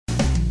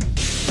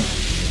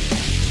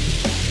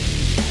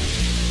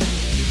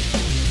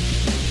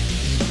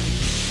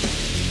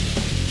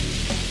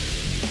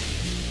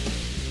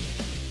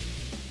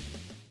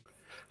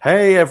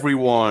Hey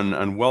everyone,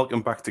 and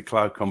welcome back to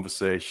Cloud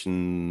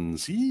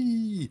Conversations.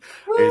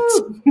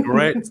 It's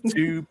great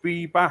to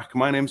be back.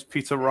 My name's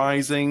Peter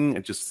Rising.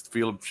 I just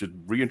feel I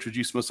should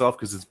reintroduce myself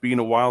because it's been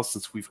a while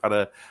since we've had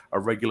a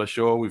regular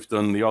show. We've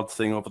done the odd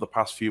thing over the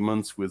past few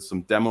months with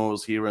some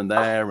demos here and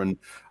there, and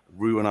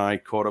Rue and I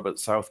caught up at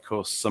South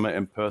Coast Summit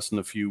in person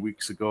a few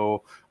weeks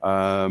ago.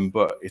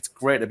 But it's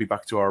great to be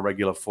back to our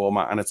regular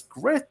format, and it's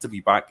great to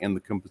be back in the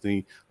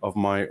company of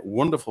my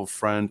wonderful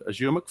friend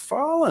Azure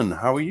McFarlane.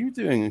 How are you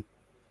doing?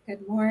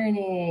 Good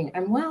morning.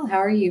 I'm well. How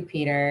are you,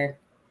 Peter?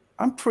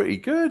 I'm pretty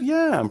good.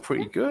 Yeah, I'm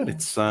pretty good.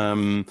 It's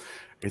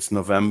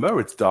November.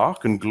 It's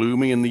dark and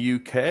gloomy in the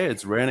UK.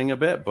 It's raining a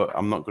bit, but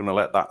I'm not going to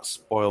let that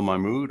spoil my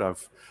mood.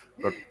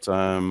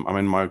 I'm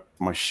in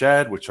my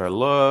shed, which I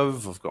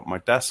love. I've got my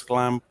desk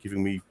lamp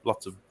giving me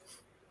lots of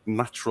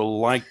natural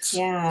light.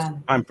 Yeah.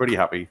 I'm pretty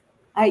happy.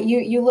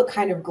 You look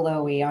kind of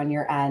glowy on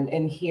your end,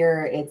 and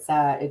here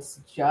it's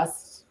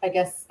just I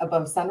guess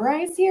above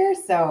sunrise here,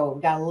 so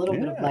got a little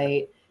bit of Yeah.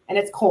 light, and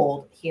it's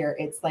cold here.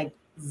 It's like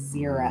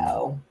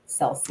 0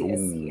 Celsius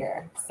Ooh.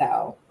 here,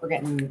 so we're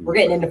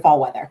getting into fall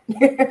weather.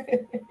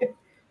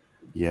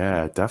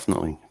 Yeah,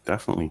 definitely.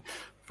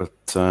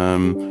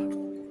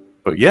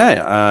 But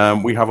yeah,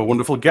 we have a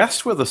wonderful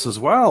guest with us as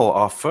well.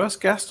 Our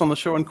first guest on the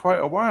show in quite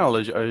a while.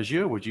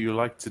 Azure, would you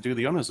like to do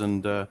the honors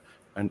and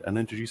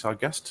introduce our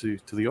guest to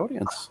the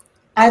audience?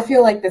 I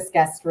feel like this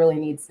guest really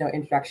needs no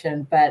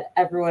introduction, but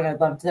everyone, I'd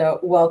love to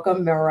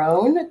welcome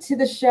Meron to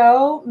the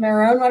show.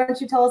 Meron, why don't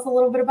you tell us a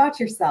little bit about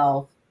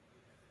yourself?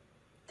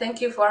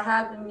 Thank you for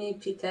having me,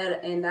 Peter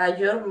and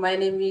Azure. My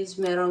name is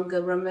Meron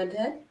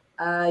Gabramedhen,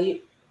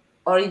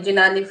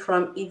 originally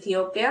from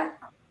Ethiopia,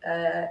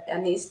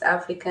 an East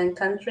African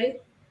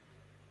country.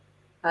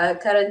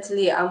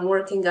 Currently, I'm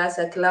working as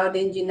a cloud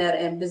engineer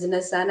and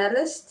business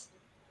analyst.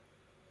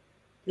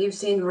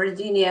 Lives in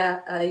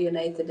Virginia,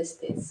 United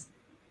States.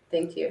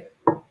 Thank you.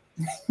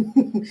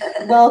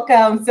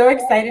 Welcome. So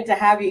excited to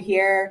have you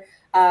here.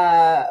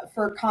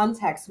 For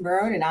context,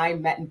 Meron and I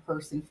met in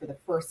person for the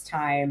first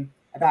time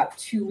about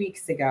 2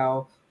 weeks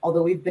ago,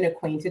 although we've been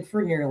acquainted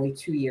for nearly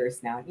 2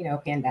 years now,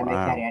 pandemic,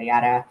 Wow. yada,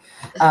 yada,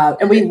 yada.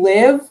 And we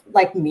live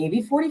like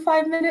maybe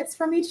 45 minutes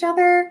from each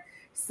other.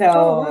 So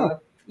wow.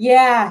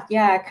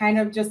 yeah, kind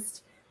of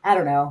just, I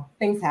don't know,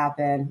 things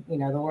happen. The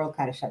world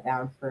kind of shut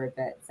down for a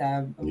bit. So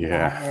I'm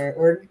glad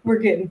we're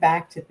getting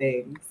back to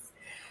things.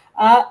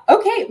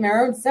 Okay,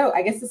 Meron. So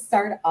I guess to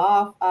start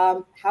off,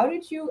 how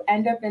did you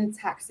end up in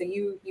tech? So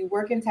you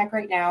work in tech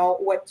right now.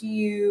 What do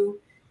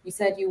you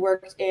said you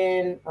worked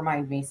in,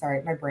 remind me,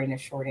 sorry, my brain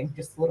is shorting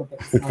just a little bit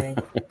this morning.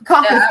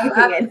 Coffee's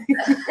kicking in.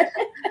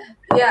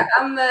 Yeah,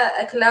 I'm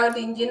a cloud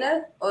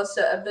engineer,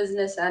 also a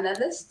business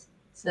analyst.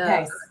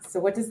 Okay, so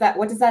what does that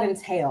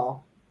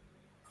entail?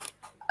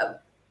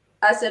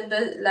 As a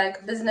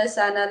business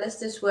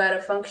analyst, is where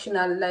a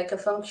functional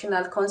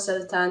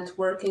consultant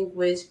working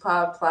with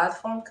Power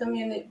Platform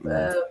community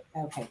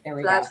okay, there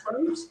we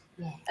platforms.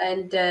 Go. Yeah.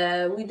 And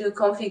we do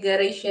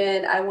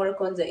configuration. I work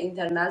on the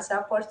internal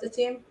support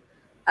team.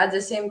 At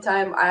the same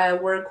time, I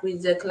work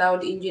with the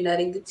cloud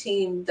engineering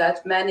team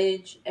that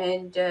manage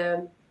and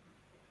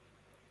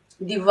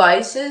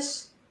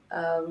devices.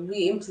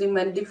 We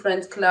implement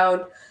different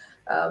cloud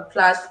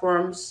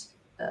platforms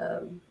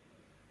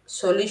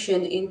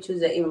solution into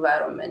the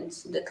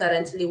environment.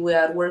 Currently, we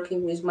are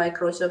working with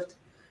Microsoft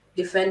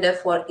Defender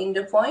for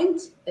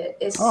Endpoint.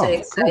 It's so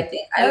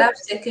exciting. Cool. I love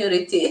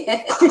security.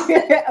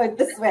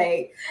 This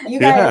way, you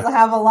guys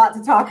have a lot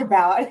to talk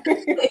about. I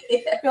feel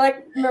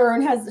like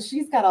Meron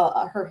she's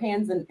got her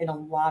hands in a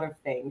lot of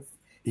things.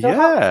 So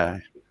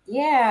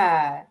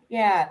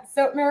yeah.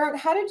 So Meron,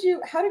 how did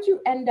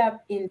you end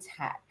up in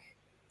tech?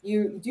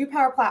 You do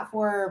Power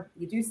Platform,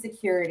 you do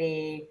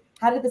security.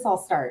 How did this all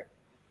start?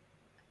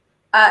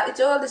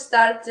 It all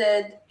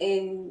started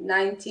in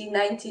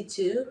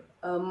 1992.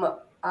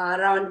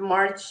 Around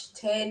March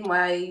 10,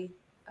 my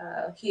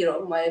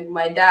hero,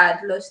 my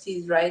dad lost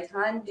his right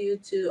hand due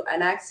to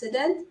an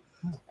accident,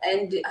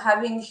 and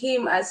having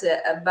him as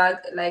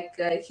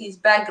his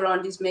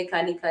background is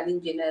mechanical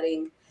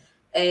engineering,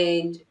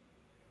 and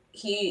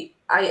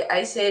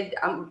I said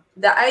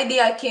the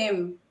idea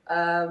came.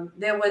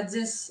 There was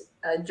this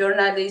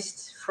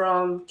journalist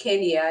from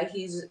Kenya.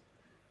 He's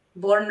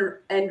born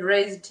and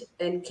raised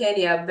in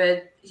Kenya,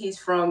 but he's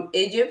from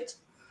Egypt.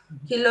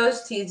 He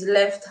lost his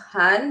left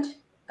hand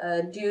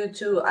due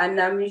to an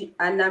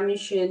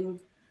ammunition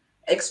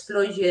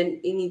explosion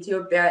in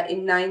Ethiopia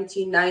in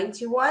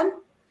 1991.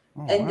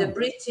 And the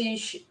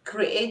British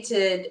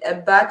created a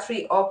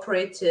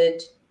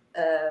battery-operated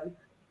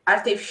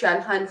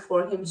artificial hand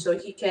for him so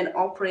he can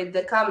operate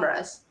the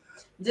cameras.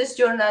 This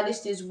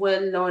journalist is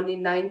well known.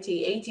 In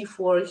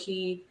 1984,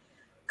 he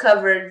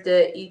covered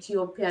the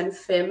Ethiopian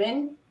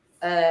famine.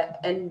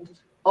 And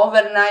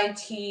overnight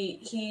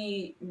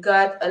he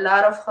got a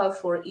lot of help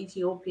for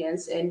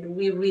Ethiopians, and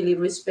we really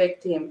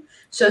respect him.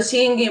 So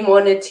seeing him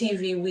on a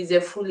TV with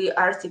a fully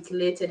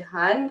articulated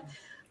hand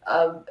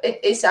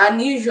It's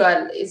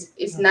unusual.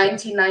 It's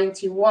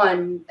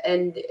 1991,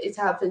 and it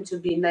happened to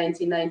be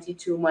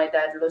 1992. My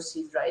dad lost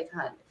his right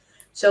hand.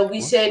 So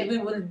we said we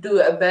will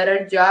do a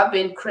better job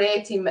in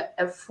creating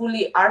a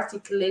fully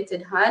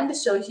articulated hand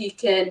so he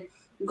can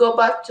go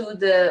back to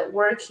the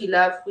work he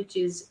loved, which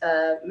is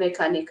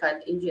mechanical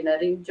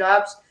engineering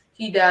jobs.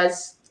 He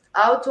does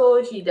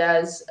auto, he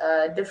does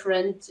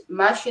different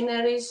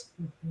machineries.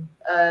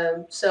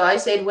 So I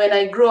said, when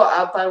I grow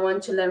up, I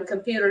want to learn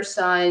computer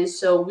science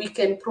so we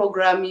can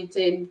program it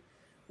in.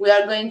 We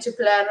are going to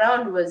play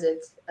around with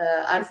it.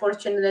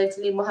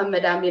 Unfortunately,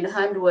 Muhammad Amin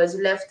hand was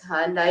left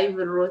hand. I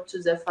even wrote to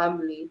the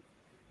family.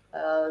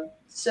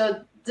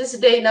 So this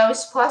day now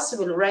is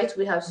possible, right?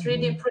 We have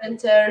 3D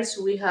printers.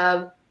 We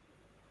have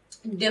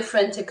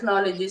different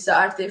technologies,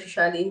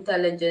 artificial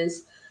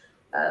intelligence.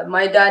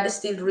 My dad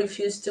still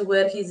refused to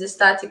wear his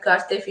static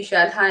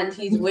artificial hand.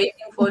 He's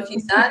waiting for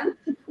his hand.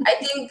 I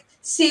think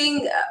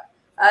seeing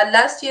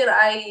last year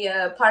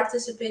I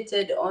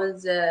participated on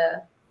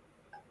the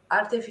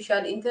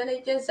artificial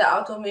intelligence, the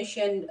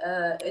automation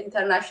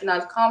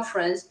international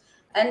conference,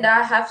 and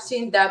I have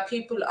seen that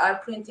people are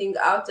printing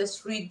out a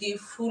 3D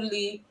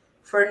fully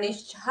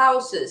furnished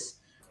houses.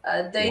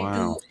 They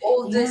do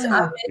all these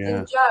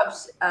amazing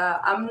jobs.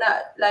 I'm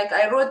not like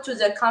I wrote to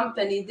the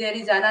company. There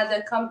is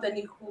another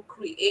company who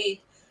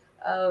create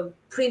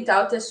print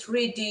out a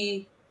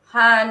 3D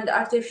hand,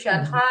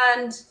 artificial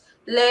hands,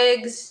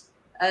 legs.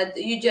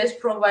 You just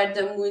provide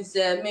them with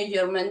the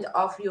measurement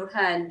of your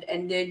hand,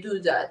 and they do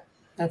that.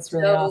 That's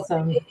really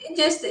awesome.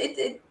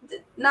 It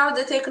now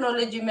the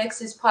technology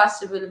makes it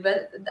possible,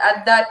 but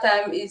at that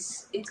time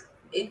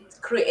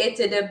it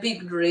created a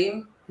big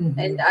dream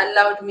and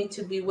allowed me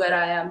to be where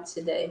I am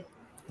today.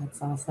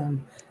 That's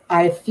awesome.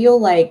 I feel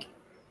like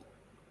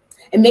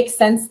it makes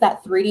sense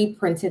that 3D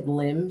printed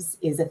limbs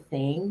is a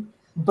thing,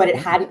 but it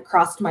hadn't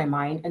crossed my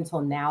mind until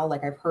now.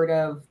 Like I've heard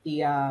of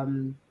the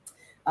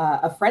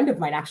a friend of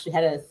mine actually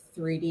had a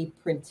 3D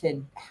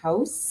printed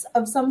house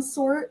of some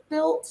sort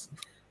built.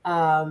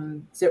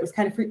 So it was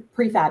kind of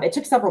prefab. It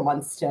took several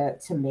months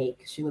to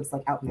make. She lives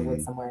like out in the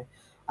woods somewhere.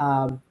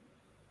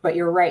 But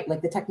you're right.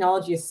 Like the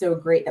technology is so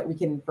great that we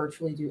can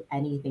virtually do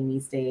anything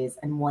these days.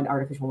 And one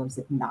artificial limb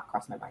did not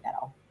cross my mind at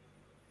all.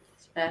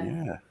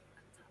 Yeah.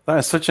 That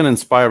is such an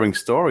inspiring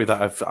story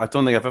that I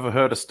don't think I've ever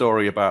heard a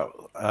story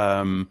about.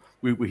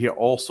 We hear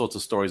all sorts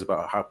of stories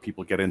about how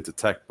people get into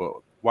tech, but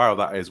wow,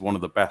 that is one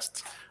of the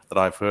best that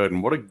I've heard.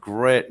 And what a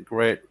great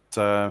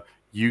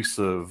use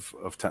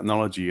of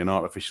technology and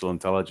artificial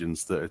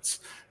intelligence that it's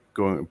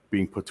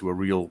being put to a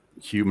real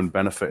human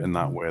benefit in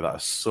that way. That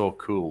is so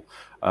cool.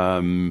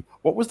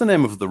 What was the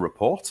name of the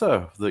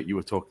reporter that you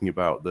were talking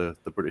about, the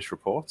British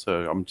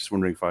reporter? I'm just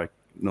wondering if I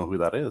know who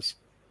that is.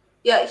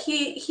 Yeah,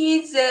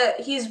 he's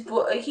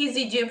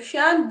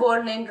Egyptian,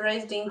 born and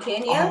raised in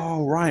Kenya.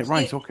 Oh,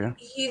 right, okay.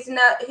 His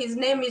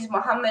name is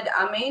Muhammad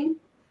Amin.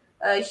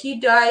 He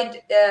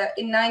died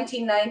in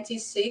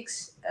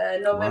 1996,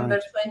 November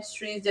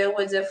 23. There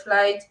was a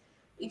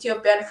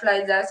Ethiopian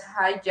flight that's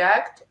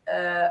hijacked.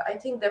 I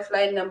think the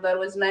flight number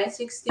was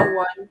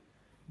 961.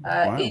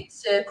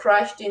 It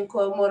crashed in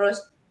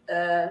Comoros,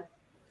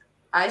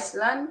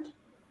 Iceland,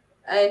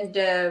 and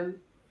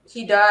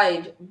he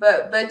died.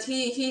 But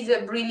he's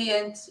a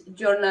brilliant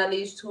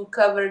journalist who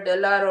covered a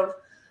lot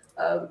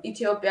of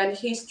Ethiopian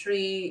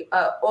history,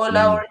 all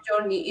our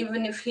journey.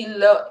 Even if he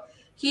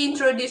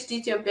introduced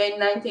Ethiopia in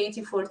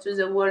 1984 to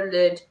the world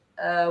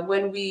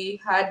when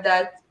we had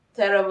that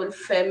terrible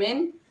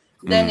famine.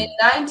 Then in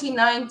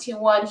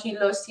 1991, he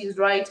lost his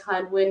right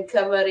hand when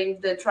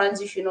covering the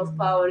transition of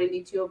power in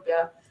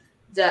Ethiopia.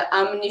 The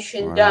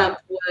ammunition dump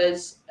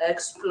was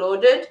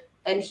exploded,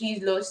 and he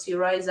lost his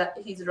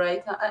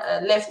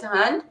left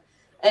hand.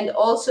 And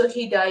also,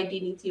 he died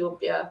in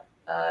Ethiopia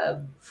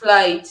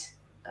flight,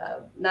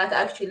 not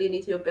actually in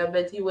Ethiopia,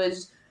 but he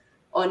was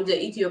on the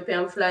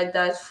Ethiopian flight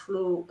that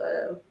flew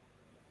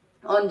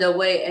on the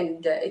way,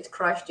 and it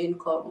crashed in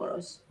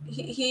Comoros.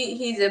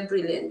 He's a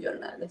brilliant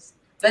journalist.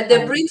 But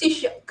the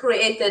British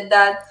created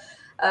that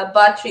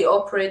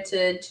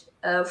battery-operated,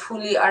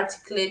 fully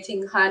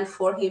articulating hand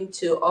for him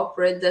to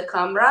operate the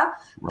camera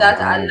that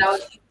allowed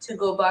him to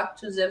go back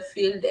to the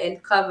field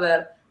and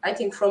cover. I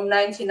think from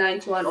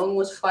 1991,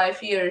 almost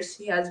 5 years,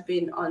 he has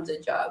been on the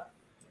job.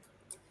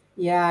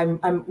 Yeah,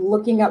 I'm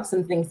looking up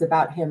some things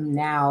about him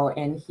now,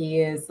 and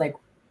he is like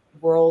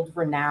world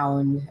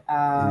renowned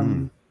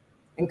and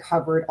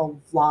covered a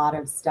lot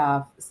of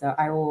stuff. So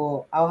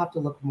I'll have to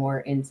look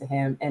more into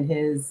him and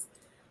his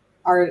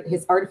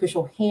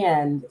artificial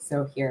hand.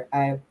 So here,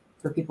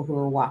 for people who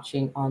are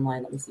watching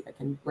online, let me see if I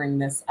can bring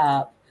this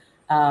up.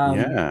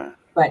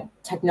 But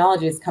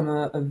technology has come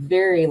a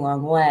very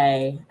long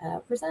way.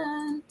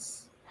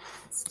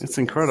 It's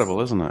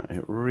incredible, isn't it?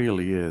 It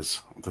really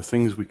is. The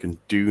things we can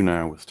do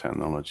now with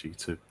technology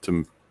to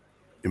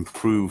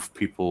improve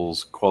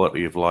people's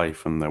quality of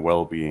life and their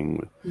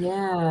well-being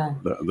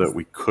that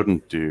we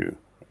couldn't do.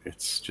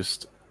 It's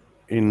just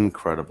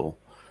incredible.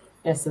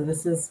 Yeah, so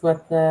this is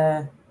what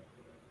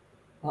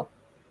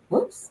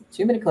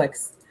too many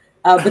clicks.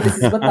 But this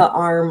is what the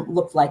arm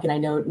looked like, and I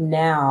know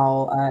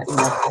now,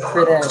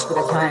 for the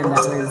time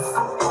that was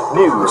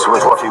news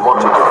was what you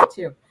wanted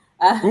too.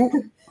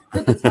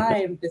 For the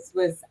time, this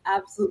was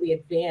absolutely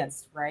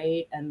advanced,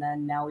 right? And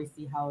then now we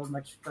see how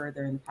much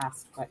further in the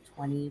past,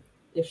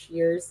 20-ish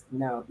years?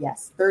 No,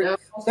 yes, 30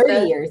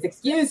 years.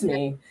 Excuse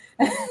me.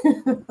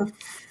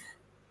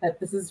 That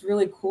this is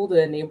really cool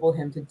to enable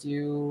him to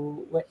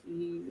do what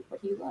he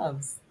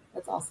loves.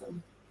 That's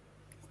awesome.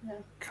 Yeah.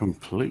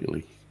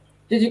 Completely.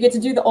 Did you get to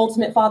do the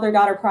ultimate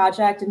father-daughter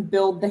project and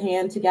build the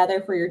hand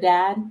together for your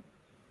dad?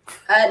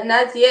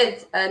 Not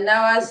yet.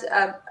 Now as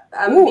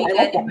I'm Ooh,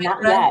 big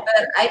but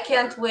I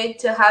can't wait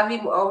to have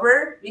him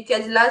over,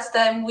 because last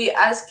time we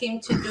asked him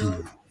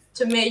to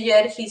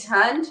measure his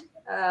hand.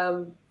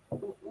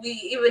 We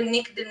even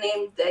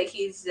nicknamed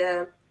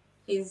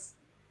his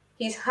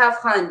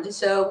half hand.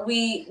 So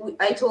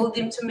I told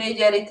him to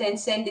measure it and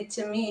send it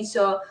to me.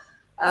 So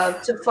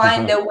to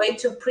find a way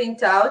to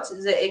print out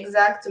the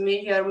exact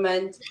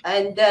measurement,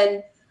 and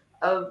then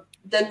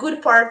the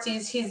good part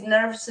is his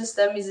nerve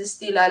system is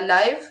still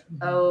alive.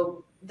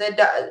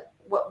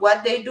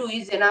 What they do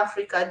is, in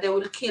Africa, they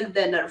will kill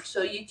the nerve,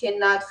 so you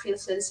cannot feel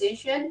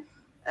sensation,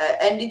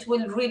 and it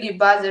will really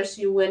bothers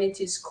you when it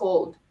is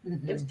cold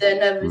if the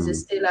nerve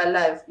is still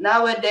alive.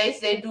 Nowadays,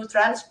 they do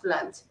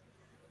transplant.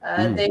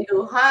 They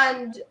do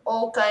hand,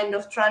 all kind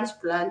of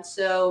transplant.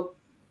 So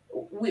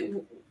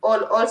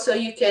also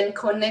you can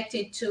connect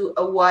it to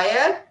a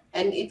wire,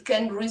 and it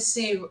can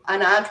receive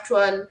an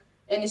actual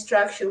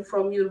instruction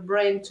from your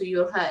brain to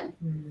your hand.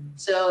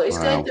 So it's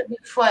going to be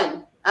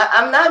fun.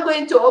 I'm not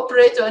going to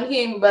operate on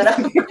him, but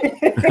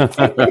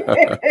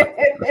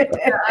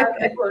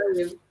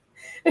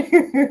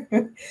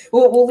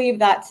we'll leave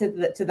that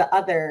to the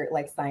other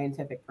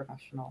scientific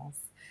professionals.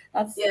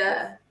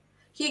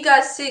 He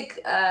got sick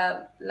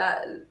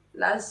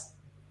last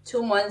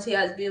 2 months. He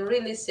has been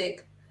really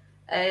sick,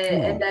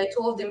 and I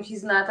told him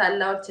he's not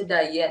allowed to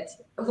die yet.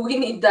 We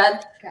need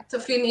that to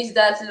finish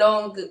that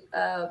long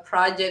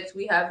project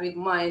we have in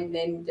mind,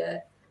 and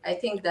I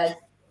think that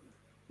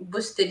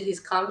boosted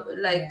his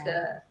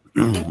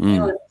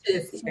immune.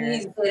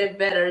 He's getting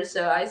better,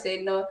 so I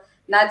say no,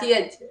 not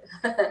yet.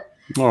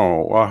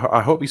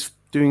 I hope he's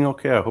doing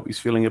okay. I hope he's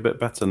feeling a bit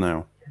better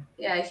now.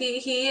 Yeah,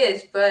 he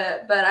is,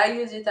 but I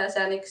use it as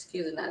an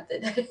excuse, not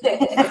that.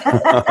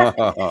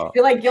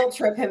 Feel guilt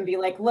trip him, be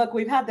like, look,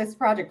 we've had this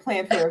project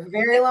planned for a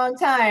very long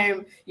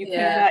time. You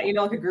can't,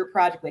 like a group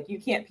project,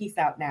 you can't peace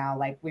out now.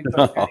 We've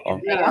both got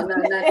to get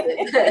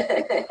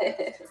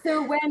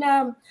So when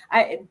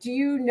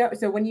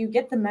so when you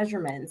get the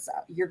measurements,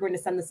 you're going to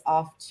send this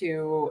off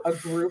to a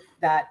group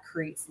that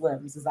creates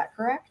limbs. Is that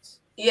correct?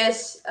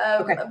 Yes.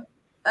 Okay.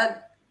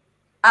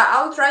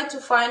 I'll try to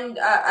find.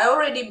 I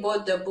already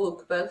bought the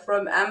book, but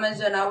from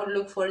Amazon, I will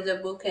look for the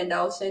book and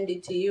I'll send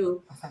it to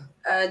you.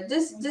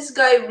 This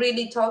guy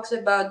really talks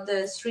about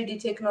the 3D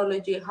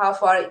technology, how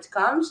far it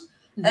comes,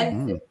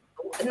 and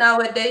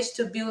nowadays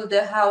to build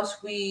a house,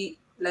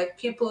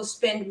 people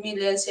spend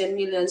millions and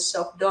millions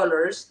of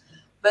dollars,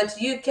 but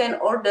you can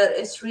order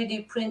a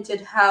 3D printed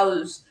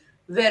house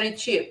very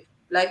cheap,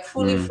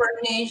 fully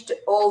furnished,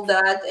 all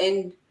that,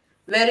 and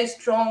very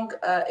strong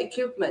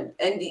equipment,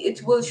 and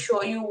it will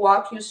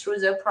walk you through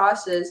the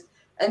process.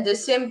 And the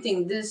same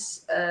thing,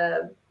 this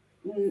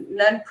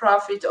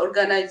non-profit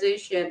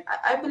organization,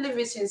 I believe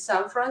it's in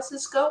San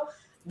Francisco,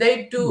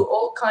 they do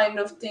all kind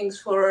of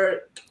things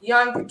for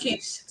young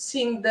kids,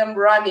 seeing them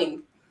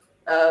running,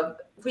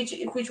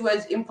 which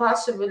was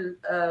impossible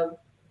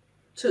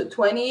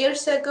 20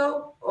 years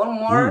ago or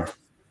more,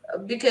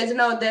 because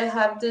now they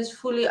have this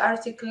fully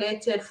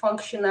articulated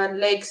functional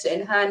legs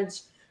and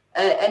hands.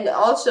 And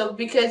also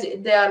because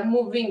they are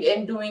moving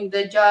and doing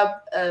the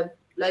job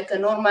like a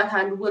normal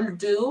hand will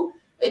do,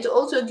 it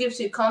also gives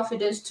you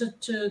confidence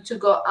to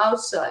go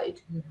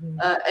outside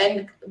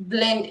and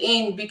blend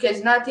in,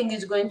 because nothing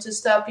is going to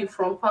stop you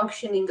from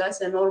functioning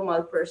as a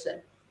normal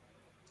person.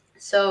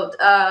 So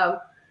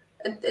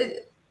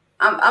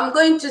I'm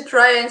going to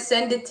try and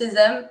send it to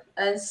them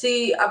and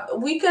see.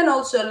 We can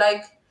also,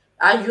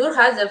 Azure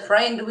has a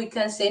friend, we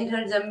can send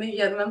her the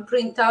measurement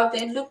printout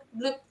and look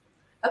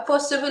a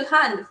possible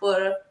hand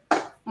for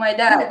my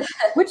dad.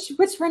 Which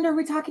friend are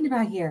we talking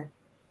about here?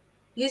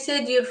 You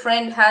said your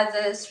friend has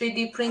a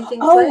 3D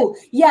printing. Oh,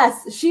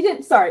 yes. She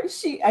didn't. Sorry,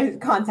 she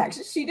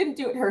didn't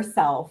do it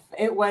herself.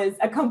 It was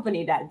a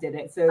company that did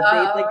it. So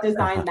they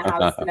designed the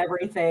house and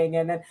everything.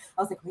 And then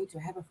I was like, wait, do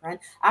I have a friend?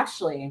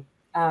 Actually,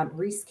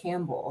 Reese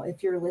Campbell,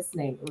 if you're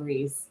listening,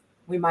 Reese,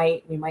 we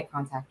might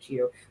contact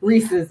you.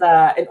 Reese is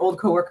an old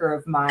coworker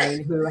of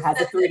mine who has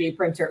a 3D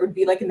printer. It would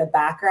be in the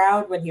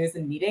background when he was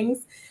in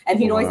meetings, and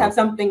he'd always have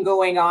something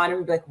going on, and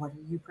we'd be like, "What are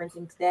you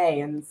printing today?"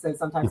 And so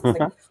sometimes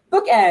it's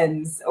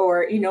bookends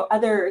or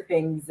other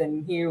things,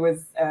 and he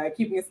was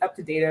keeping us up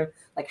to date of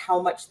how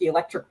much the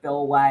electric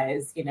bill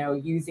was,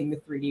 using the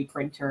 3D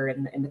printer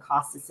and the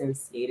costs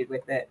associated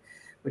with it,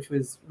 which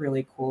was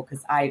really cool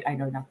because I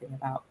know nothing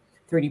about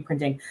 3D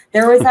printing.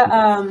 There was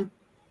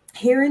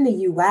here in the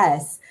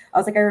US, I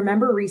was like, I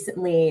remember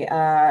recently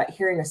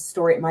hearing a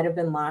story, it might have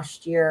been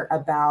last year,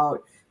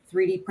 about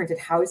 3D printed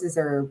houses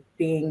are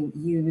being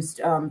used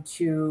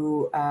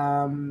to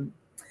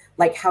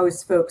like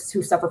house folks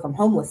who suffer from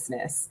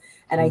homelessness.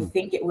 And I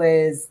think it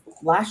was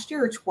last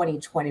year or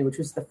 2020, which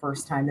was the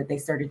first time that they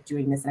started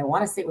doing this. And I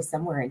want to say it was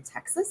somewhere in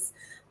Texas.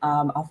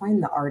 I'll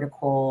find the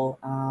article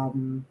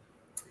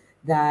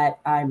that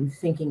I'm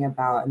thinking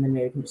about, and then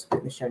maybe we can just put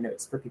in the show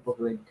notes for people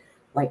who would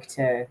like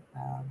to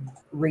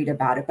read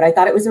about it. But I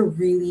thought it was a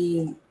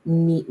really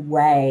neat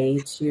way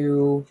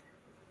to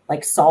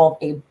like solve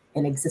an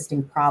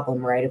existing problem,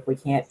 right? If we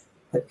can't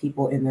put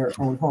people in their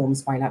own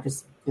homes, why not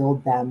just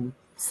build them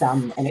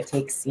some? And it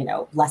takes,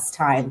 less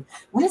time.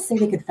 I want to say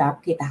they could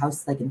fabricate the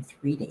house like in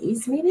 3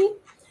 days, maybe.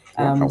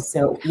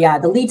 So yeah,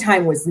 the lead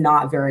time was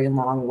not very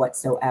long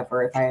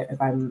whatsoever,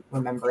 if I'm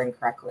remembering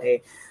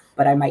correctly.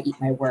 But I might eat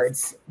my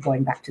words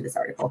going back to this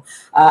article.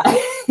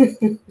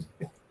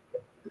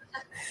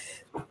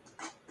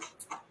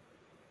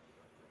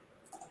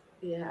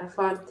 Yeah, I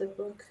found the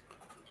book.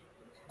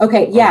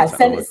 Okay, yeah,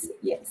 send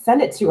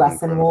it to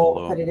us, and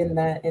we'll put it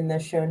in the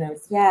show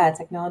notes. Yeah,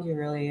 technology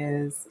really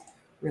is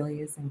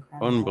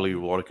incredible.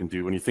 Unbelievable what it can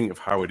do when you think of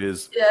how it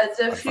is. Yeah,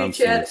 the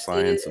future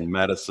science and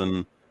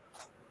medicine.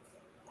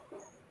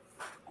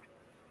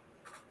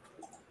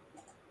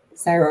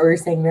 Sarah, what were you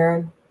saying,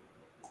 Maren?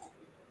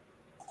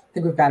 I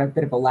think we've got a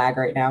bit of a lag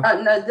right now.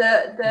 No,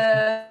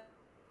 the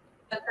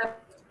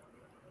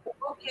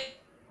book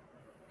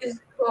is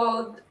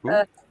called.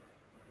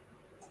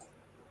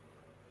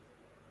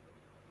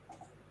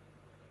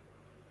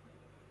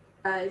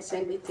 I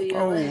send it to you.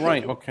 Oh,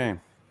 right. Okay.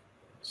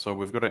 So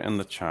we've got it in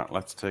the chat.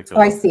 Let's take a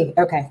look. I see.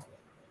 Okay.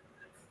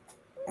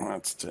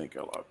 Let's take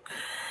a look.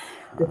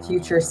 The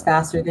future is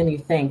faster than you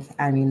think.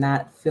 I mean,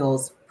 that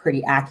feels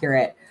pretty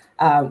accurate.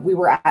 We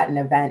were at an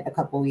event a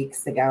couple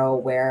weeks ago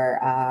where,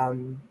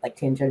 like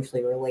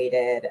tangentially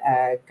related,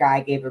 a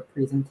guy gave a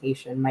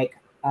presentation, Mike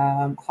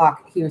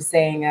Hawk. He was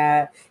saying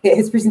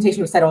his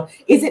presentation was titled,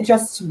 "Is It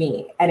Just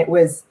Me?" And it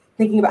was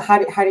thinking about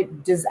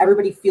does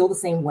everybody feel the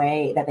same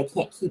way, that they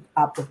can't keep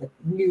up with the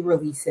new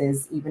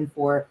releases, even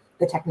for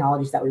the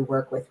technologies that we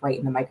work with right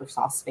in the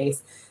Microsoft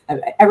space.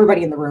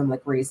 Everybody in the room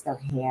like raised their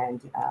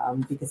hand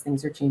because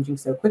things are changing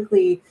so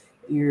quickly.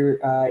 He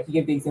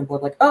gave the example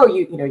of like, oh,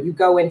 you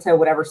go into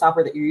whatever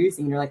software that you're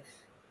using, and you're like,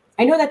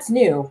 I know that's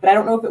new, but I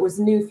don't know if it was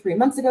new 3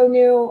 months ago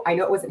new. I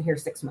know it wasn't here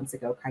 6 months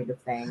ago kind of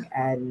thing.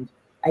 And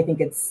I think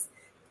it's,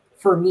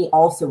 for me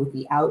also with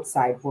the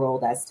outside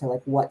world as to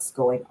like what's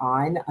going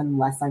on,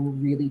 unless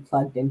I'm really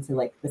plugged into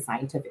like the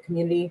scientific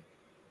community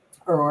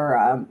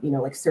or,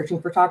 like searching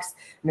for talks.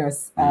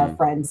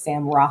 Friend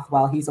Sam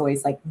Rothwell, he's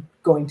always like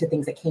going to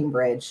things at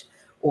Cambridge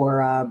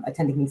or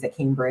attending things at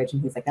Cambridge.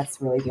 And he's like,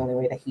 that's really the only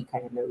way that he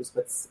kind of knows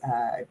what's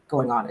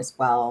going on as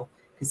well.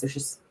 Because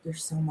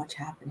there's so much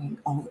happening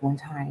all at one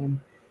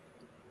time.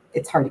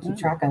 It's hard to keep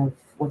track of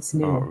what's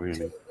new. Oh,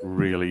 it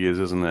really is,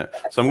 isn't it?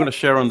 So I'm going to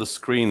share on the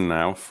screen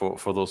now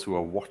for those who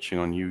are watching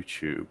on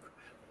YouTube.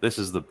 This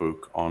is the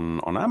book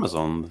on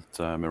Amazon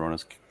that Miron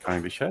has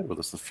kindly shared with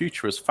us. The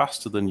Future is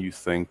Faster Than You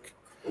Think,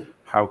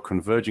 How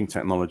Converging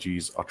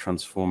Technologies Are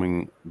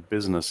Transforming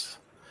Business,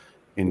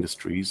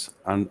 Industries,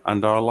 and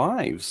Our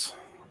Lives.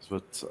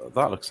 But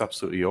that looks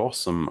absolutely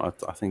awesome, I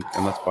think,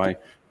 and that's by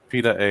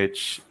Peter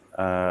H.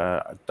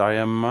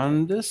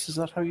 Diamandis, is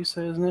that how you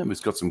say his name?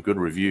 It's got some good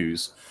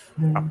reviews.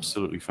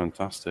 Absolutely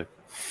fantastic.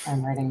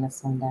 I'm writing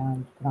this one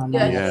down.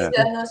 Yeah, he's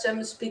an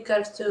awesome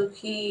speaker too.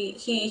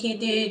 He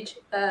did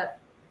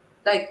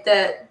like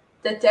the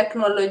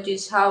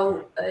technologies,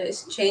 how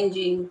it's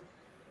changing.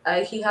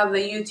 He have a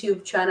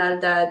YouTube channel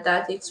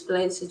that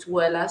explains it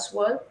well as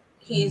well.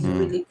 He's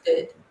really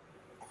good.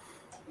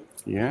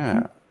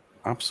 Yeah,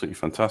 absolutely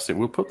fantastic.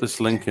 We'll put this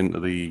link into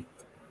the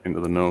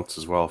notes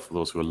as well for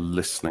those who are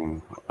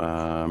listening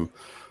on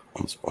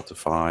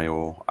Spotify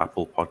or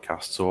Apple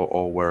Podcasts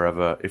or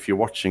wherever. If you're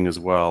watching as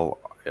well,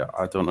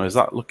 I don't know, is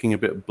that looking a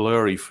bit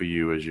blurry for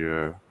you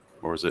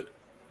or is it?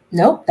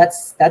 Nope,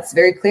 that's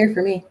very clear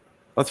for me.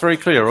 That's very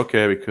clear,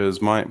 okay,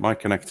 because my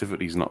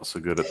connectivity is not so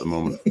good at the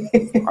moment.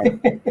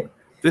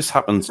 This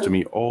happens to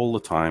me all the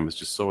time. It's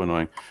just so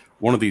annoying.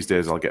 One of these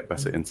days I'll get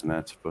better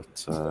internet,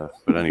 but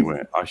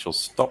anyway, I shall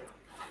stop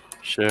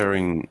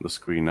sharing the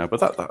screen now.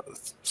 But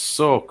that's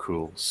so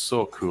cool,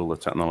 the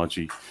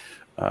technology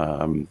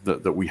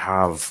that we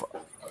have,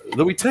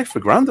 that we take for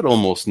granted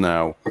almost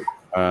now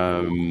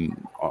on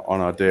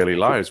our daily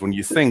lives. When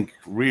you think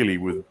really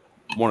with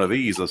one of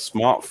these, a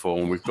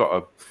smartphone, we've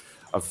got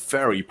a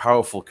very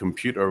powerful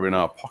computer in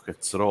our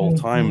pockets at all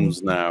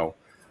times now.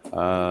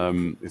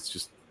 It's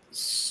just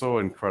so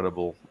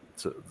incredible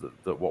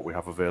that what we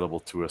have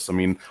available to us. I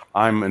mean,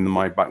 I'm in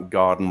my back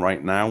garden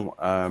right now,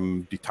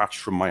 detached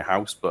from my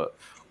house, but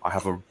I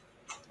have a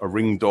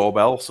Ring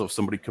doorbell. So if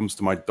somebody comes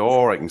to my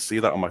door, I can see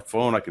that on my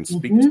phone. I can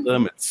speak to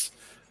them.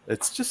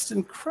 It's just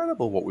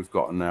incredible what we've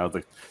got now.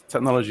 The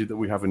technology that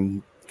we have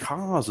in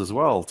cars as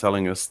well,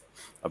 telling us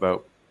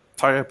about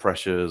tire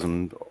pressures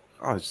and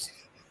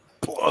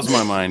blows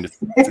my mind.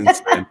 It's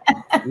insane.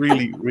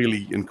 Really,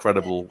 really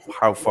incredible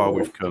how far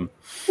we've come.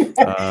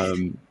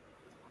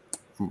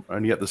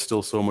 And yet there's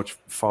still so much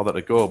farther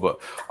to go.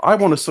 But I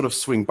want to sort of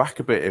swing back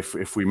a bit,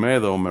 if we may,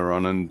 though,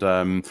 Miran.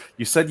 And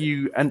you said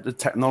you entered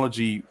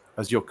technology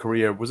as your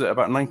career. Was it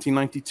about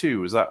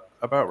 1992? Was that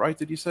about right?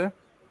 Did you say?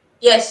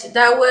 Yes,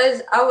 I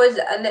was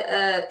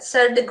a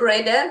third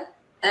grader,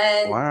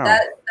 and wow.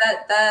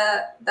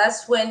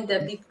 that's when the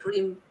big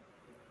dream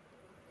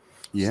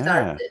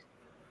started.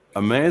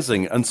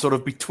 Amazing. And sort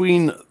of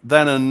between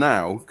then and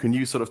now, can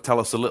you sort of tell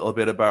us a little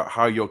bit about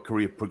how your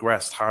career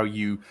progressed, how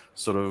you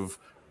sort of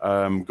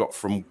got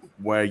from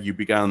where you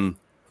began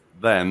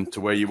then to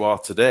where you are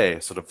today,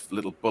 sort of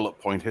little bullet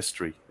point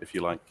history, if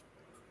you like?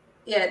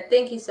 Yeah,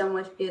 thank you so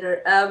much,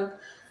 Peter.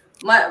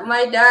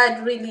 My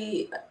dad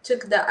really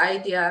took the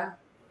idea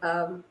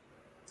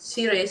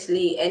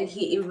seriously, and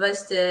he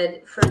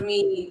invested for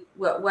me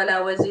while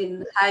I was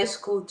in high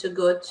school to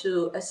go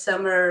to a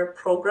summer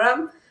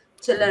program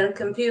to learn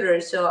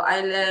computers. So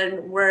I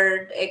learned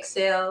Word,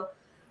 Excel,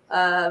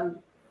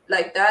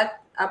 like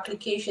that,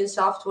 application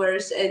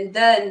softwares, and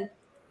then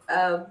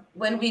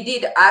when we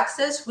did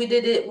Access, we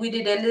did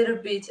a little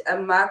bit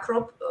of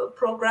macro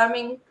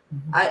programming.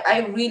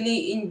 I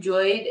really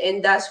enjoyed,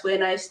 and that's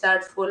when I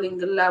started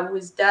falling in love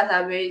with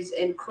database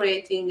and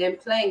creating and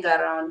playing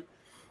around.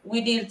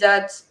 We did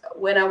that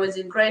when I was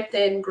in grade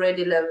 10, grade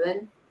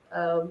 11.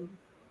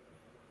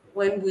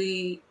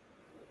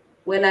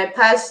 When I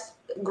passed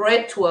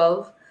grade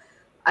 12,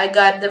 I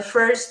got the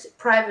first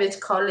private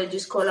college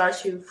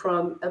scholarship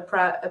from a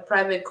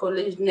private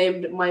college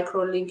named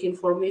Microlink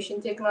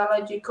Information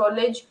Technology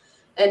College,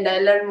 and I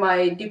learned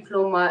my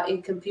diploma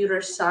in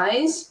computer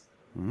science.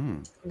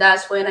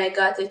 That's when I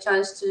got a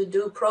chance to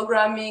do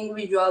programming,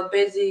 Visual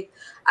Basic.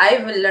 I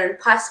even learned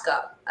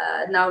Pascal.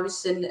 Now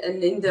it's in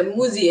the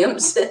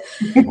museums.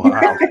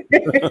 Wow.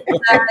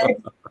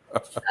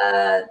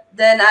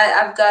 Then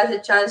I've got a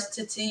chance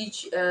to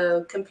teach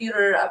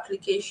computer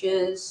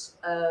applications.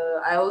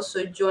 I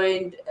also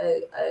joined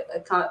an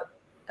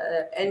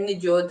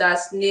NGO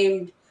that's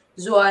named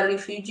Zoa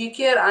Refugee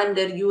Care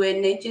under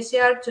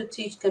UNHCR to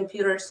teach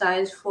computer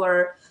science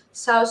for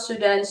South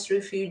Sudan's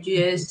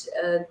refugees.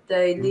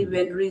 They live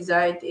and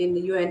reside in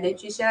the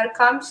UNHCR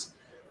camps.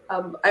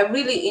 I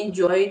really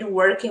enjoyed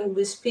working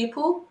with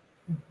people.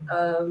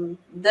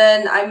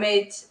 Then I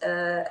met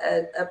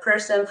a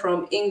person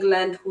from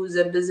England who's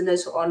a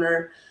business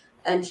owner,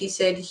 and he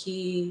said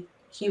he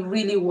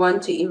really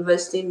want to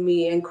invest in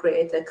me and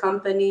create a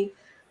company.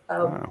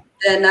 Wow.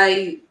 Then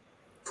I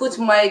put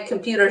my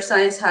computer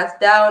science hat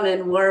down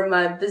and wear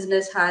my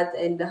business hat,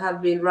 and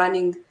have been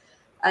running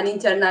an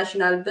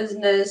international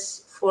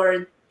business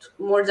for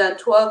more than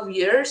 12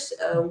 years.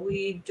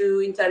 We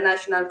do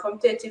international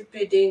competitive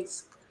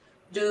biddings,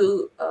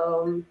 do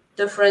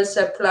different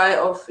supply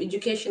of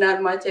educational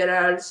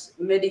materials,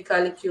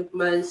 medical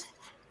equipment,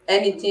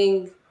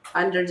 anything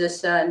under the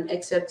sun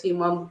except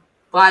human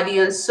body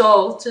and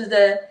soul to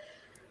the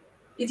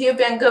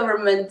Ethiopian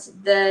government.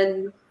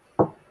 Then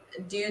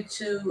due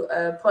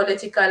to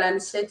political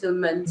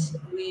unsettlement,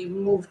 we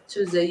moved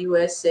to the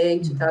USA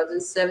in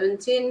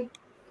 2017.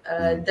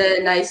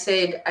 Then I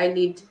said I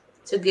need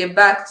to get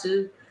back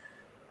to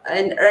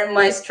and earn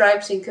my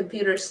stripes in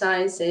computer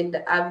science,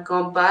 and I've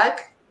gone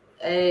back.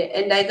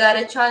 And I got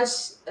a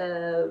chance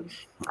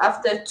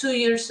after 2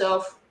 years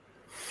of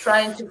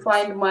trying to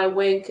find my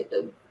way,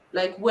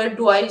 like where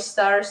do I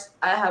start?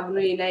 I have no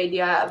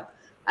idea.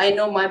 I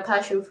know my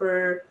passion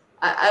for,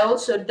 I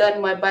also done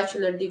my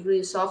bachelor degree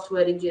in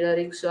software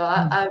engineering, so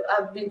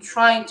I've been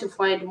trying to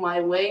find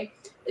my way.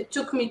 It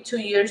took me 2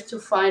 years to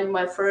find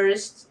my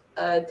first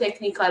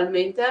technical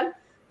mentor.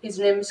 His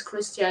name is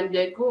Christian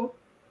Degu.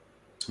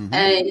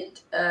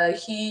 And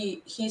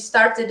he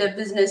started a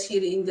business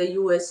here in the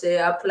USA,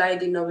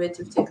 Applied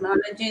Innovative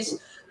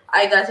Technologies.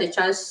 I got a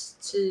chance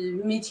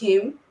to meet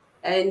him,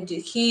 and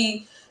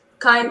he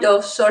kind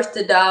of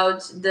sorted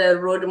out the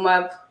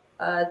roadmap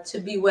to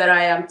be where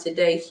I am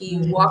today. He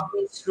walked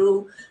me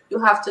through, you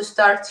have to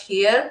start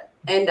here,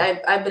 and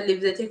I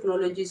believe the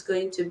technology is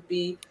going to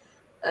be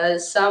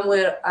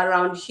somewhere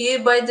around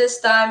here by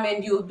this time,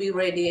 and you'll be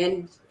ready.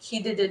 And he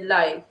didn't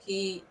lie.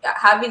 He,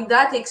 having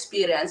that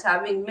experience,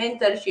 having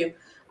mentorship,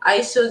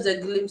 I saw the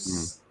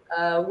glimpse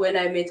when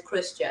I met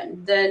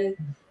Christian. Then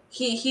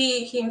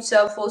he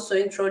himself also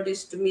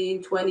introduced me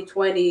in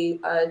 2020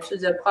 to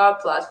the Power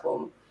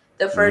Platform.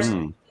 The first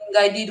thing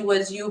I did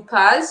was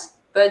UPass,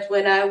 but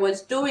when I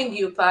was doing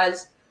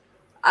UPass,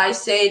 I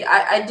said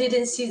I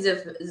didn't see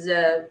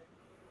the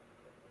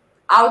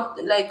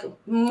out, like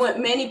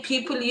many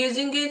people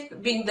using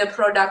it, being the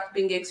product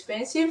being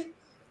expensive.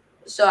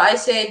 So I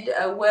said,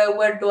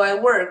 where do I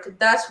work?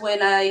 That's when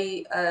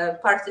I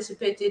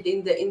participated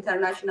in the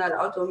International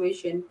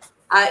Automation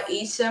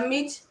IE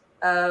Summit.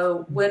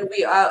 When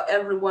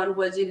everyone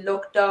was in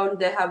lockdown,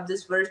 they have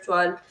this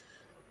virtual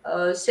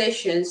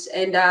sessions,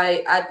 and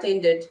I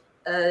attended.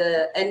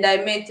 And I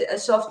met a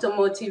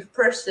Softomotive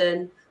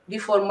person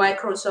before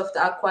Microsoft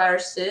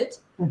acquires it.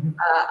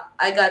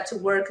 I got to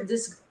work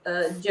this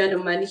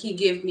gentleman. He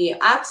gave me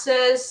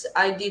access.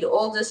 I did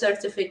all the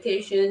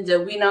certifications,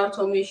 the Win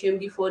Automation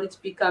before it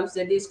becomes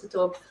the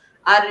desktop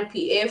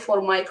RPA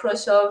for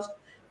Microsoft.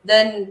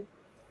 Then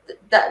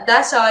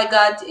that's how I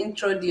got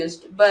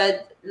introduced.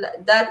 But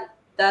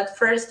that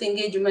first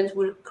engagement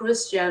with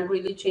Christian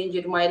really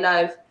changed my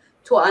life,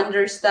 to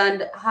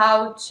understand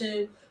how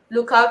to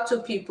look up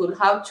to people,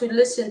 how to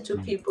listen to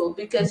people,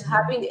 because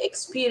having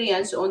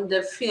experience on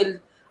the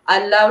field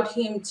allowed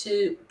him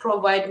to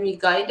provide me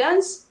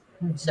guidance.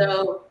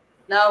 So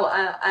now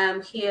I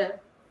am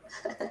here.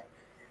 I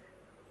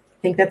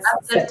think that's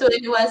after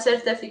 21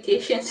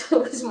 certifications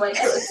with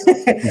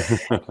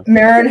Microsoft.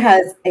 Maren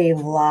has a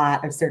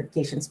lot of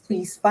certifications.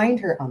 Please find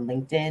her on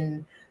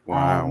LinkedIn.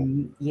 Wow.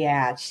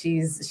 Yeah,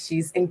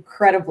 she's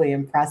incredibly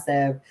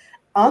impressive.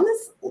 On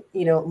this,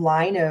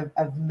 line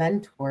of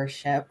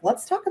mentorship,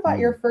 let's talk about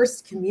your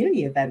first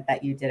community event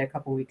that you did a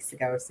couple weeks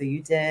ago. So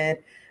you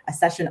did a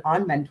session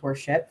on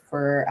mentorship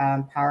for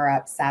Power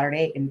Up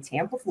Saturday in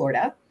Tampa,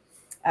 Florida.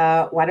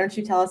 Why don't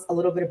you tell us a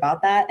little bit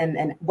about that,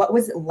 and what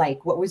was it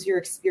like? What was your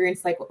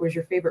experience like? What was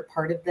your favorite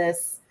part of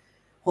this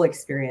whole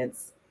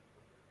experience?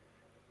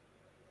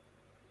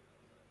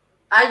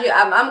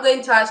 I'm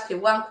going to ask you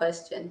one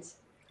question.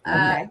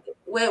 Okay.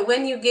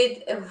 When you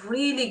get a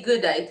really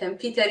good item,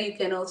 Peter, you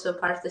can also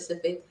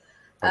participate.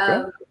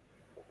 Okay.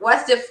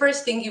 What's the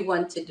first thing you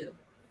want to do?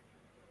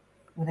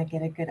 When I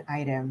get a good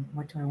item,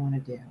 what do I want to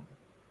do?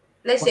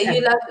 Let's say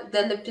you love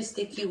the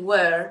lipstick you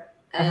wear,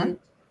 and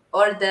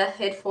or the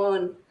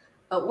headphone.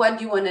 What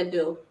do you want to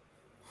do?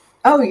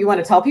 Oh, you want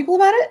to tell people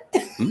about it?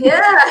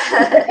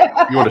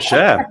 Yeah. You want to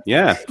share?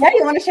 Yeah. Yeah,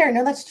 you want to share.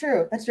 No, that's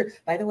true. That's true.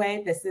 By the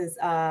way, this is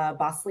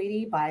Boss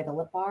Lady by the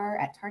Lip Bar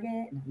at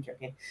Target. No, I'm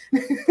joking.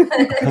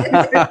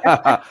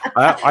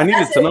 I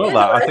needed to know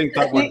that. I think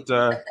that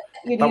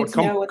would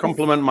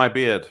complement my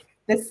beard.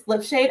 This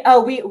lip shade.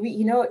 Oh, we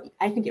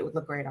I think it would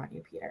look great on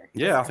you, Peter.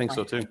 Yeah, I think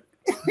so too.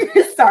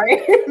 Sorry.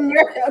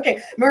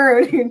 Okay,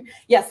 Maroon.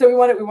 Yeah, so we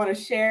want to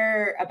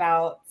share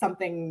about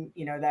something,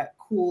 that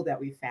cool that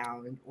we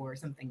found, or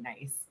something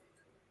nice.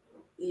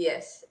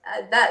 Yes,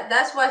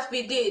 that's what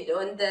we did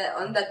on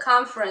the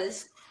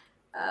conference.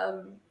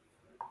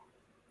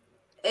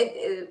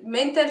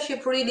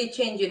 Mentorship really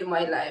changed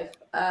my life.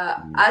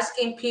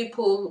 Asking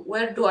people,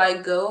 where do I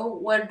go?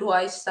 Where do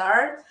I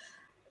start?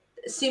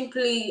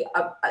 Simply,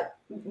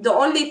 the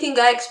only thing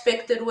I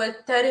expected was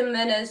 30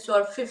 minutes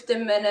or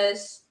 15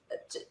 minutes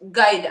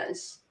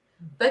guidance,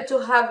 but to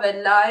have a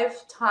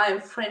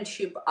lifetime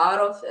friendship out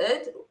of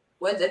it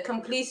was a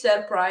complete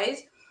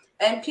surprise.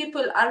 And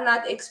people are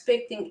not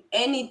expecting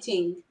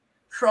anything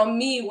from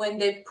me when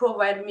they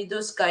provide me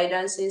those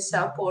guidance and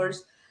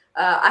supports.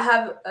 I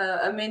have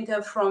a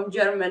mentor from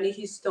Germany.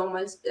 His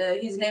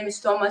name is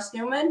Thomas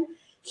Newman.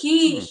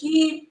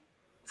 He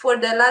for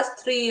the last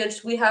 3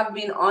 years, we have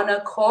been on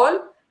a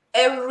call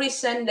every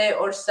Sunday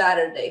or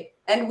Saturday,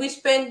 and we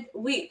schedule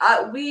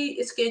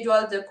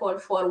the call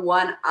for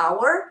 1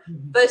 hour,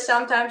 but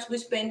sometimes we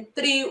spend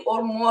 3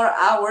 or more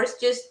hours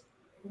just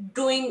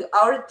doing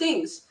our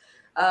things.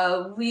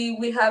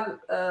 We have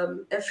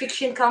a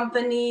fiction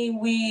company.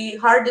 We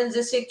harden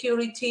the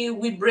security.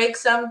 We break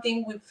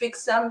something. We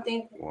fix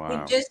something. Wow. We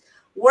just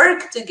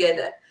work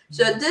together.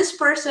 So this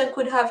person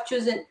could have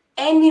chosen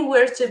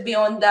anywhere to be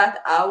on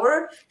that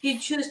hour. He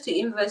chose to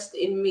invest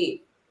in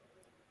me.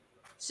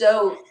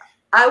 So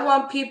I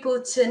want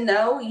people to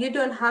know you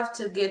don't have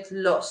to get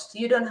lost.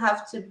 You don't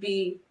have to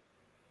be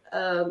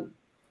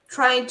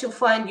trying to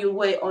find your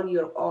way on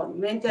your own.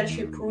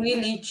 Mentorship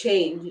really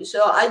changed.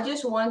 So I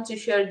just want to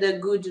share the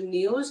good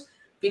news,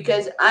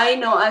 because I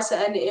know as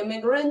an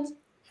immigrant,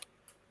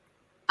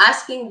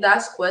 asking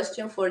that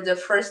question for the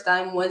first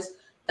time was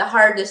the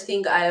hardest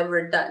thing I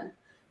ever done.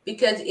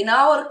 Because in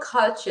our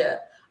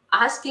culture,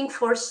 asking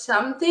for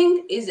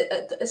something is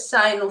a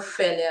sign of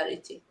failure.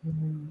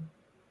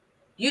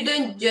 You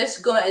don't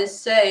just go and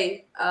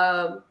say,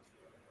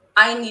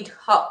 I need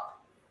help.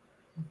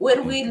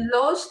 When we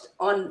lost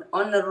on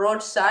the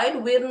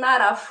roadside, we're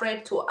not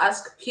afraid to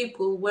ask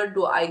people, where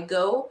do I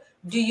go?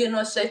 Do you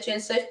know such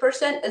and such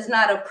person? It's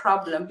not a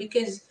problem,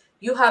 because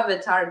you have a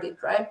target,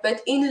 right?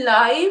 But in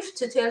life,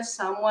 to tell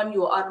someone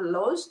you are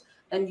lost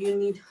and you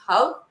need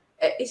help,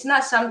 it's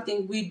not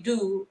something we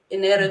do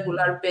in a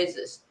regular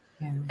basis.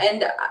 Yeah.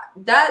 And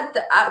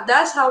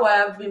that's how I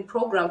have been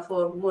programmed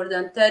for more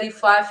than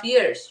 35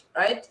 years,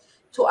 right?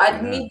 To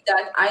admit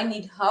that I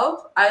need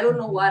help, I don't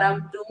know what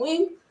I'm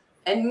doing,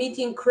 and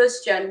meeting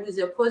Christian with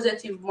a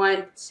positive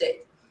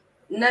mindset.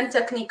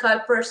 Non-technical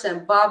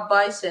person, Bob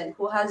Bison,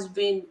 who has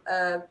been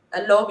a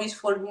lobbyist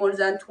for more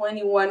than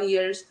 21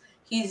 years.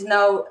 He's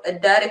now a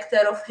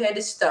director of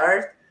Head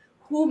Start,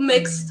 who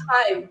makes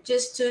time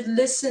just to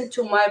listen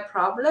to my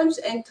problems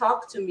and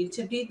talk to me,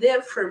 to be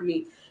there for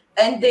me.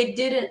 And they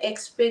didn't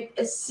expect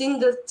a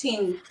single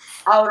thing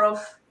out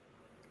of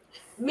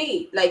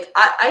me. Like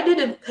I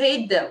didn't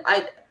pay them.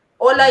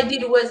 All I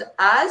did was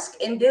ask,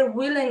 and their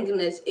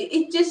willingness.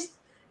 It just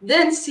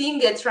then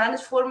seeing a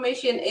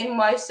transformation in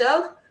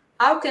myself,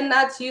 how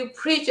cannot you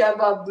preach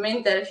about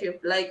mentorship?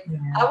 Like,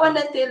 I want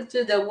to tell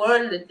to the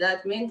world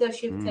that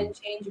mentorship can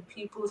change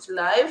people's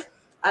life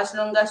as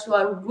long as you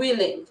are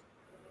willing.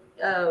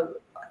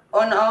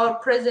 On our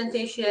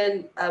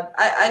presentation,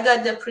 I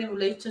got the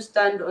privilege to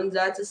stand on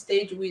that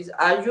stage with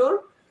Azure,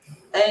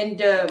 and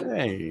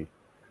Hey.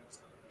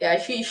 yeah,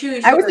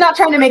 she I was not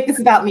trying to make this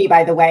about me,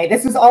 by the way.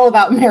 This was all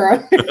about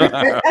Meron.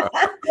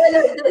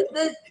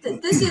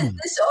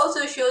 This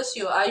also shows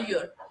you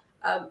Azure.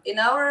 In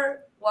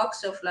our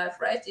walks of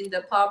life, right? In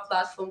the Power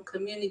Platform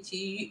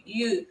community,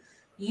 you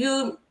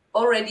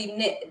already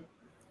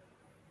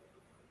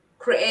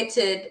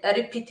created a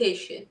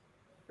reputation,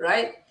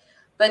 right?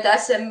 But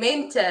as a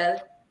mentor,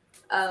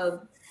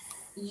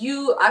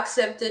 you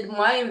accepted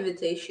my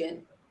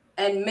invitation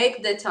and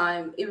make the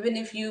time, even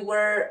if you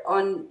were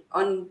on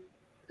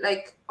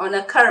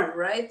a curve,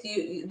 right?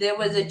 There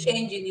was a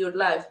change in your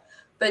life,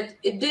 but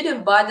it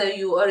didn't bother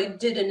you or it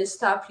didn't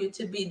stop you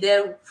to be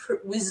there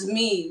with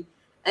me,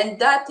 and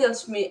that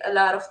tells me a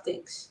lot of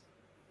things.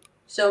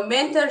 So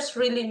mentors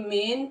really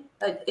mean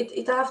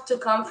it have to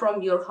come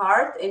from your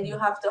heart, and you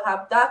have to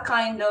have that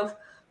kind of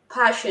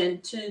passion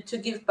to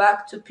give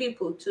back to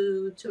people,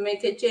 to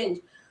make a change.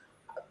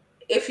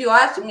 If you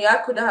asked me, I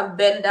could have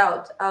bailed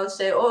out. I would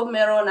say, oh,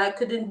 Meron, I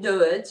couldn't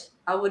do it.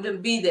 I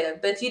wouldn't be there.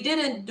 But you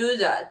didn't do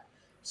that.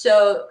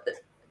 So,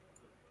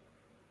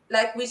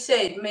 like we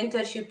said,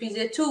 mentorship is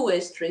a two-way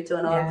street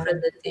on our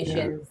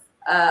presentation.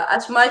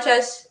 As much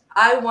as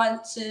I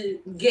want to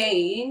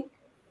gain,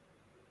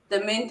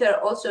 the mentor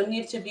also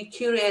needs to be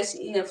curious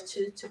enough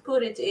to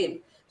put it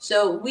in.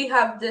 So we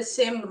have the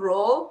same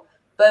role,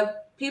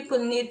 but people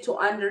need to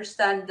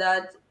understand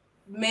that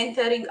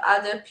mentoring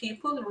other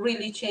people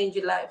really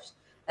changes lives.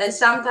 And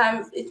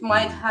sometimes it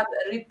might have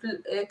a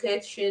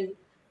replication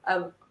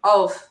of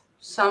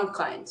some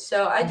kind.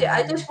 So I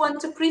just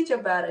want to preach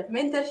about it.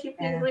 Mentorship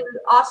is really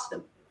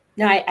awesome.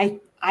 No,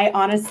 I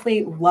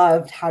honestly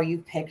loved how you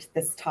picked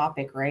this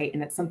topic, right?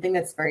 And it's something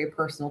that's very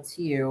personal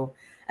to you.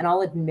 And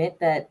I'll admit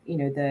that, you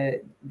know,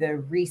 the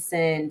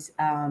recent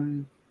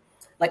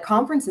like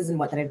conferences and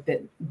what that I've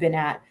been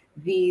at,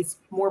 these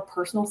more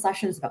personal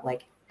sessions about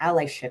like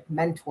allyship,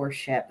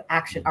 mentorship,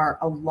 action are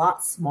a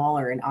lot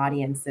smaller in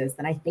audiences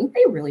than I think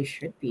they really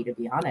should be, to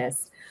be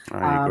honest.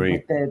 I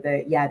agree. Like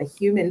the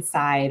human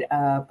side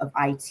of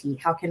IT.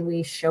 How can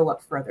we show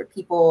up for other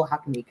people? How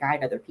can we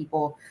guide other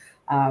people?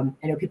 I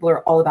know people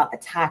are all about the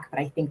tech, but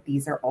I think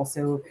these are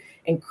also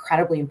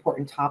incredibly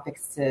important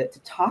topics to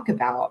talk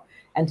about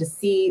and to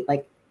see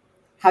like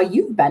how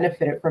you've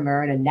benefited from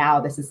Meron. And now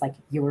this is like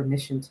your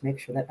mission to make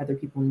sure that other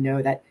people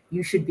know that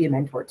you should be a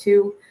mentor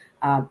too.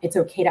 It's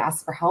okay to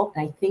ask for help.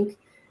 And I think,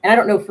 and I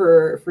don't know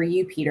for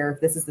you, Peter,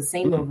 if this is the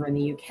same over in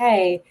the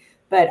UK,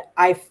 but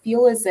I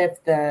feel as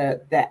if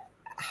the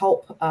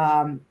help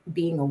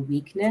being a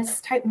weakness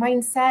type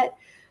mindset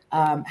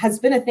has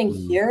been a thing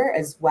here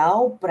as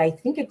well. But I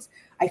think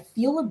I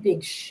feel a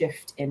big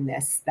shift in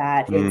this,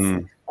 that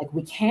it's like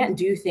we can't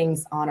do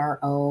things on our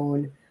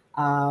own.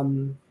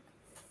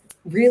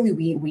 Really,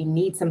 we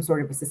need some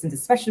sort of assistance,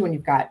 especially when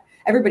you've got,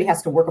 everybody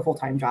has to work a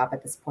full-time job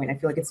at this point. I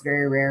feel like it's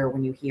very rare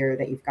when you hear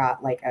that you've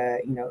got like a,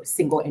 you know,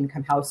 single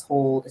income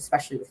household,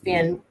 especially with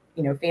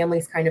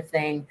families kind of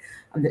thing,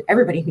 that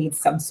everybody needs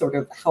some sort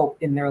of help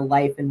in their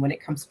life. And when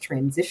it comes to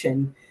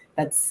transition,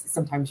 that's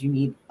sometimes you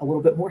need a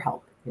little bit more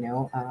help. You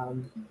know,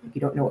 if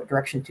you don't know what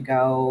direction to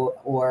go,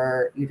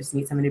 or you just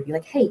need someone to be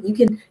like, hey, you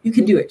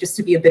can do it, just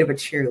to be a bit of a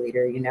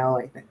cheerleader. You know,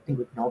 I think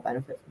we can all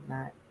benefit from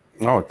that.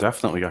 Oh,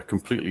 definitely. I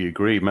completely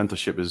agree.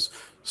 Mentorship is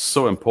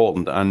so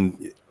important.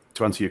 And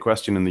to answer your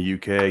question, in the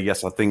UK,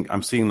 yes, I think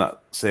I'm seeing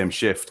that same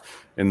shift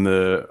in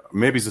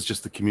maybe it's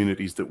just the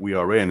communities that we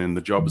are in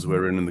the jobs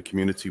we're in the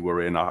community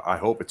we're in. I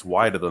hope it's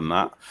wider than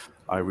that.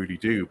 I really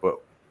do.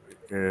 But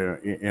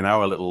in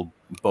our little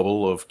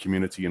bubble of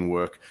community and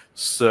work,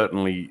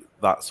 certainly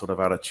that sort of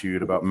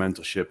attitude about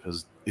mentorship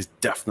is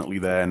definitely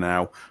there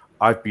now.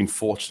 I've been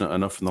fortunate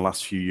enough in the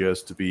last few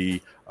years to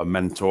be a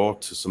mentor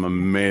to some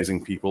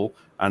amazing people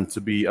and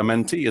to be a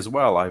mentee as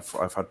well. I've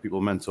had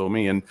people mentor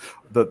me, and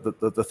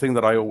the thing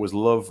that I always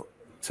love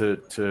to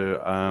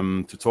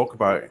talk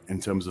about in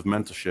terms of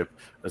mentorship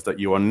is that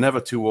you are never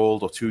too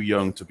old or too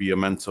young to be a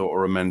mentor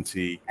or a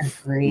mentee.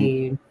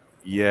 Agreed.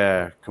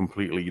 Yeah,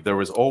 completely. There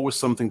is always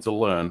something to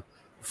learn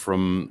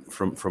from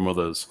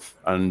others,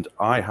 and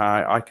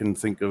I can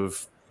think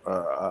of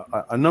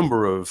a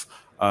number of.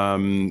 I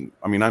mean,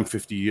 I'm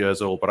 50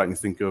 years old, but I can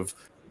think of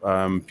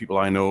people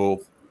I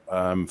know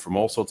from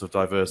all sorts of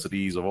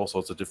diversities, of all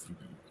sorts of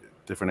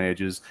different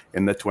ages,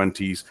 in their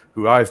 20s,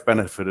 who I've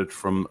benefited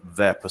from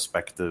their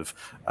perspective,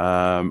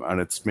 and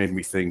it's made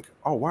me think,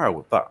 oh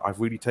wow, that I've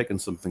really taken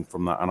something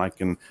from that, and I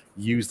can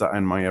use that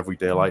in my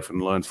everyday life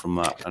and learn from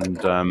that.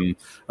 And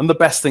the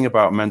best thing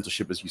about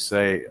mentorship, as you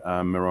say,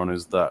 Meron,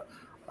 is that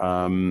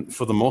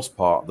for the most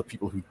part, the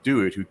people who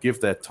do it, who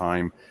give their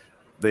time,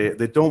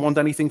 they don't want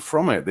anything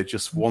from it. They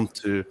just want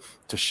to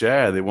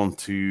share. They want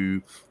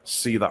to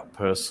see that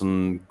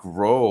person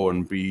grow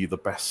and be the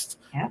best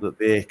that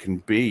they can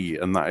be.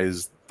 And that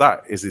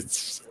is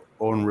its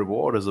own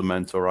reward as a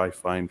mentor, I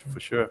find,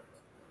 for sure.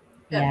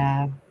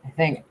 Yeah, I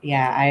think,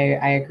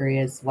 I agree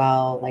as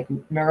well. Like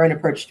Maroon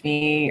approached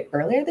me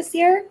earlier this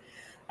year.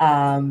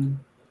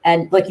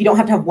 And like, you don't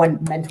have to have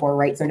one mentor,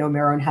 right? So I know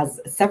Maroon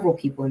has several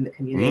people in the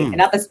community. And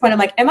at this point, I'm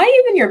like, am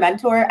I even your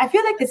mentor? I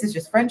feel like this is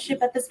just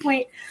friendship at this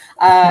point.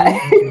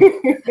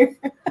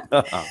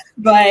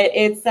 But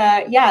it's,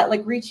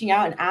 like reaching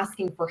out and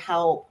asking for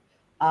help,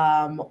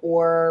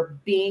 or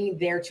being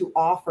there to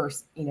offer,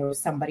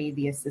 somebody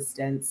the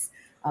assistance.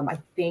 I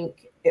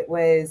think it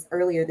was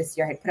earlier this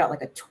year, I had put out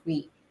like a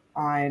tweet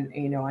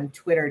on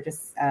Twitter,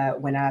 just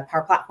when a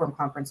Power Platform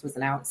conference was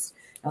announced.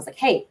 I was like,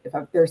 hey, if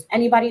there's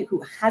anybody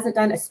who hasn't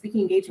done a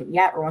speaking engagement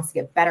yet or wants to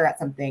get better at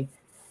something,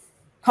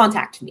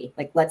 contact me.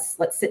 Like, let's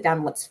sit down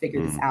and let's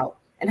figure this out.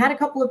 And had a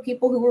couple of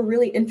people who were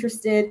really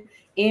interested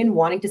in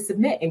wanting to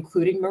submit,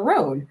 including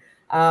Maroon.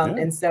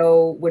 And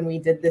so when we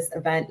did this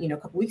event, a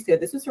couple weeks ago,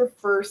 this was her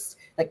first,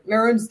 like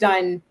Maroon's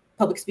done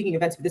public speaking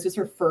events, but this was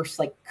her first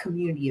like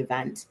community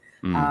event.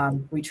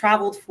 We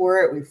traveled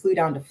for it. We flew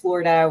down to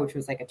Florida, which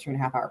was like a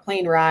 2.5 hour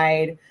plane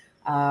ride.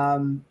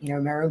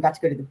 Maroon got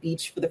to go to the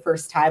beach for the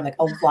first time, like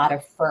a lot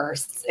of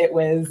firsts. It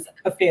was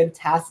a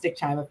fantastic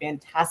time, a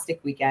fantastic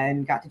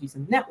weekend. Got to do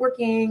some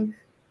networking,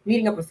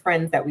 meeting up with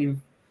friends that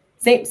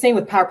same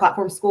with Power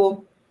Platform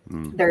School.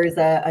 There's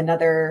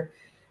another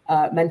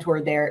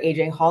mentor there,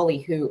 AJ Hawley,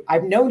 who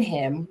I've known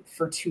him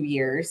for 2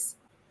 years,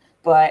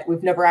 but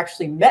we've never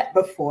actually met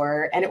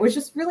before. And it was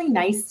just really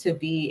nice to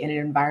be in an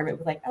environment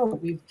with like, oh,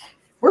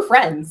 we're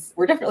friends.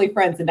 We're definitely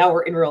friends. And now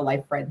we're in real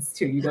life friends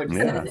too. You don't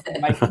just see this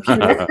in my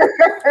computer.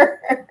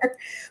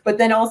 But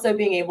then also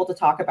being able to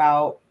talk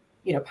about,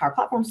 Power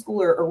Platform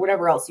School or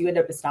whatever else, you end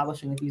up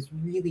establishing like these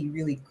really,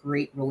 really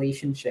great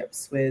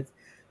relationships with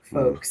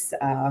folks.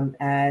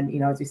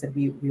 And, as we said,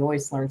 we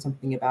always learn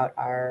something about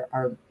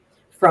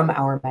from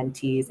our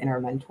mentees and our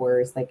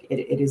mentors. Like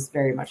it is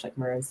very much, like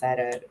Maroon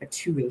said, a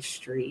two-way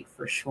street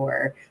for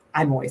sure.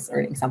 I'm always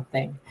learning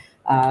something.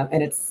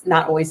 And it's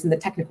not always in the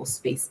technical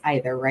space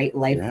either, right?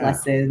 Life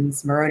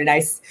lessons. Maroon and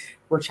I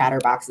were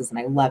chatterboxes, and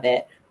I love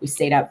it. We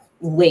stayed up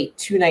late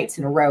 2 nights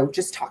in a row,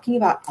 just talking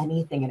about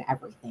anything and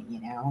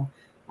everything,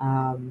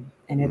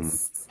 and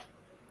it's,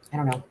 I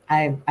don't know.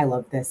 I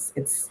love this.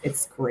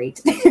 It's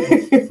great.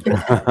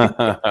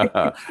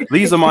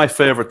 These are my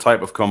favorite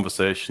type of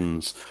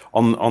conversations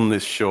on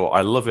this show.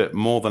 I love it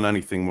more than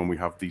anything when we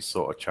have these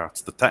sort of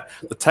chats.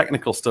 The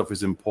technical stuff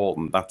is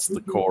important. That's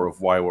the core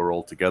of why we're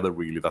all together,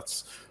 really.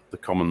 That's the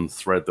common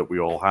thread that we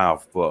all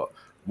have. But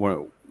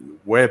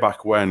way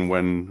back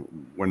when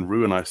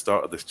Rue and I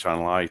started this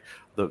channel,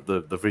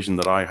 the vision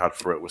that I had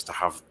for it was to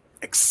have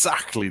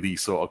exactly these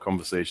sort of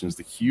conversations,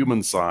 the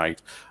human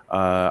side,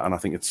 and I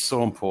think it's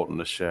so important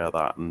to share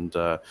that and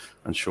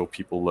show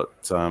people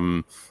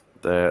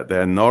that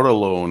they're not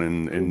alone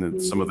in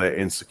some of their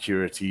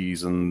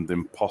insecurities and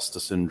imposter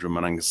syndrome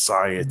and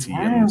anxiety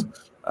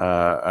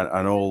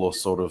and all those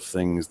sort of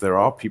things. There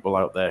are people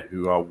out there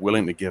who are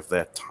willing to give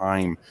their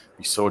time,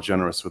 be so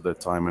generous with their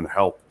time and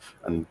help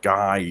and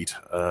guide,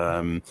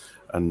 and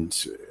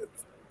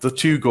the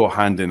two go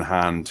hand in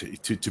hand.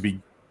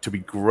 To be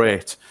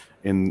great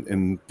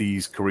in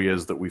these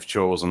careers that we've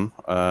chosen,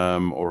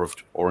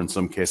 or in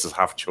some cases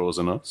have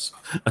chosen us,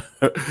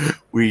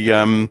 we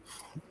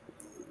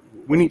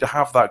need to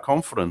have that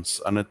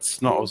confidence, and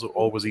it's not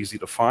always easy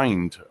to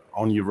find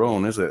on your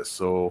own, is it?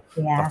 So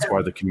that's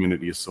why the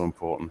community is so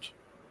important.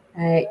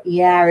 I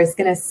was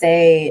going to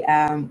say,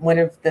 one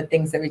of the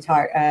things that we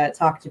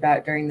talked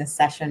about during this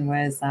session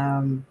was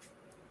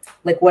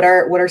like what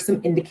are some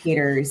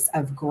indicators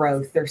of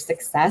growth or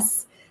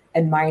success?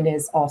 And mine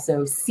is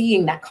also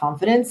seeing that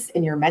confidence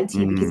in your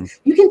mentee, because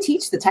you can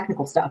teach the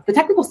technical stuff. The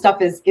technical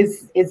stuff is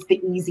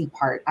the easy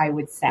part, I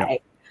would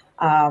say.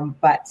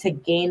 But to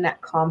gain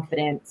that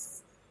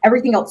confidence,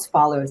 everything else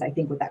follows. I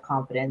think with that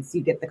confidence,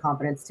 you get the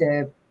confidence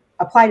to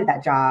apply to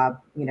that job,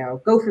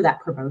 go for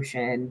that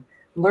promotion,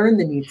 learn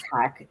the new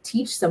tech,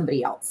 teach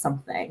somebody else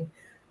something.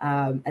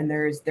 And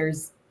there's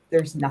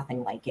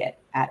nothing like it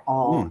at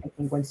all. I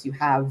think once you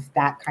have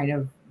that kind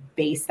of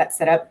base that's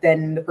set up,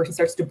 then the person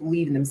starts to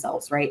believe in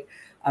themselves, right?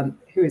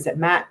 Who is it?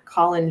 Matt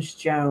Collins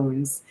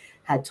Jones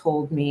had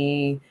told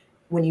me,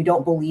 when you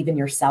don't believe in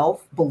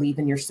yourself, believe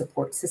in your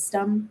support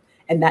system.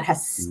 And that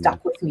has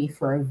stuck with me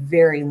for a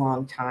very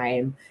long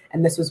time.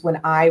 And this was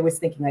when I was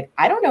thinking, like,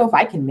 I don't know if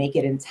I can make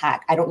it in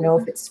tech. I don't know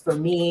if it's for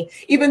me.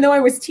 Even though I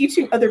was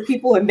teaching other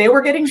people and they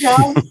were getting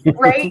jobs,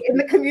 right, in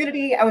the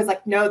community, I was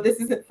like, no, this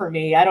isn't for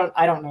me. I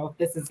don't know if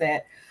this is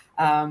it.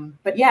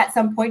 But yeah, at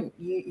some point,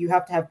 you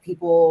have to have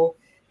people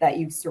that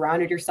you've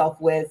surrounded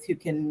yourself with who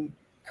can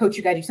coach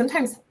you, guide you.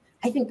 Sometimes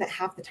I think that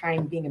half the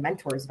time being a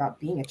mentor is about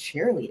being a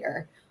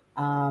cheerleader.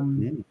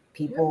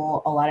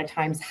 People a lot of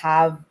times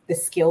have the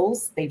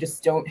skills, they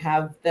just don't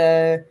have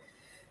the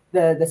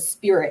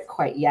spirit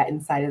quite yet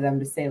inside of them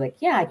to say, like,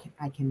 yeah,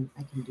 I can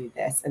do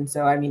this. And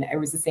so, I mean, it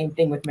was the same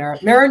thing with Maroon.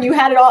 Maroon, you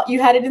had it all, you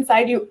had it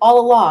inside you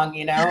all along,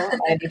 and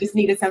you just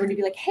needed someone to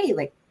be like, hey,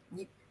 like,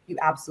 you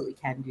absolutely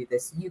can do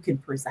this. You can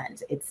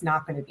present. It's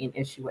not going to be an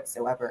issue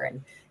whatsoever.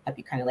 And help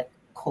you kind of like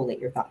collate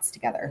your thoughts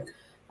together.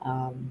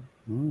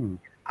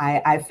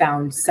 I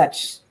found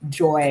such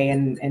joy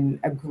and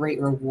a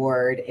great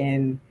reward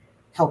in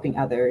helping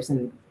others,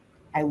 and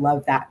I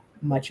love that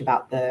much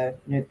about the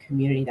the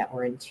community that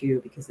we're in too,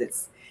 because it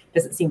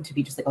doesn't seem to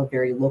be just like a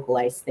very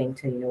localized thing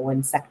to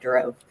one sector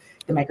of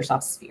the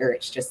Microsoft sphere.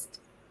 It's just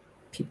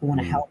people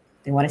want to help,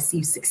 they want to see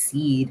you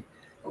succeed.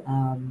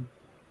 I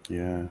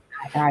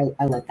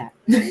love that.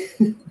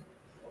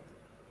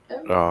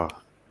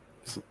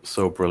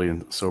 So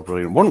brilliant, so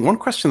brilliant. One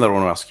question that I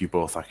want to ask you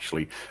both,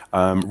 actually.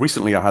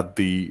 Recently, I had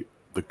the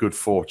good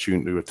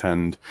fortune to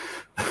attend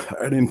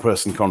an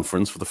in-person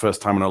conference for the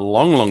first time in a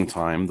long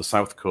time, the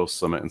South Coast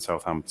Summit in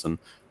Southampton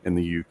in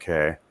the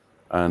UK.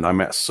 And I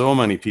met so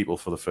many people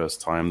for the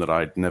first time that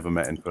I'd never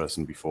met in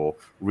person before,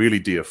 really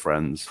dear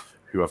friends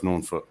who I've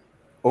known for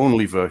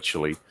only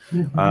virtually.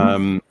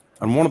 And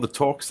one of the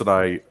talks that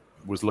I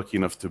was lucky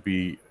enough to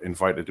be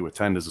invited to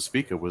attend as a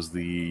speaker was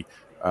the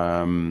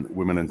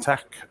Women in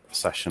Tech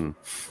session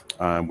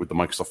with the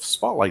Microsoft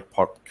Spotlight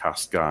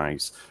podcast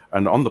guys.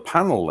 And on the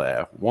panel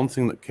there, one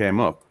thing that came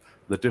up,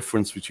 the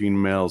difference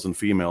between males and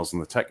females in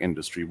the tech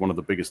industry, one of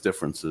the biggest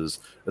differences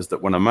is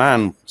that when a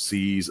man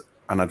sees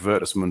an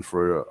advertisement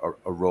for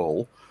a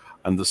role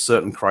and there's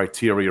certain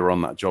criteria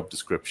on that job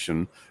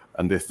description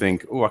and they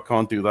think, oh, I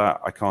can't do that,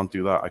 I can't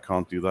do that, I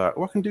can't do that,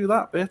 oh, I can do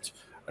that bit.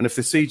 And if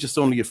they see just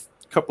only a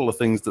couple of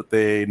things that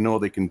they know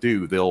they can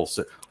do, they'll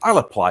say, I'll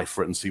apply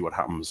for it and see what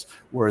happens.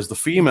 Whereas the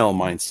female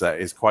mindset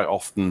is quite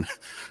often,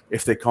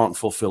 if they can't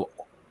fulfill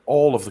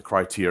all of the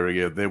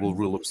criteria, they will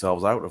rule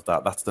themselves out of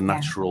that. That's the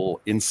natural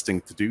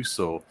instinct to do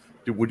so.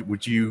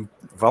 Would you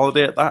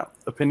validate that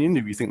opinion?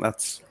 Do you think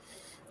that's,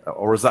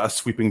 or is that a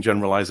sweeping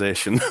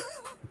generalization?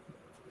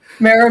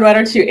 Maren, why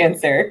don't you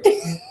answer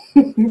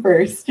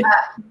first?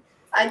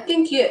 I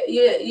think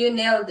you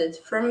nailed it.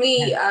 For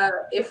me,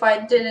 if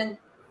I didn't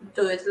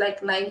do it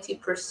like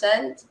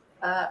 90%,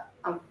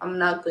 I'm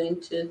not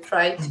going to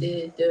try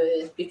to do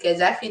it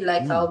because I feel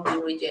like I'll be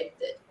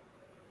rejected.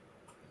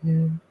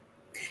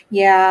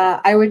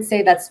 Yeah, I would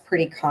say that's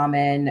pretty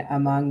common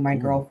among my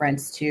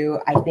girlfriends too.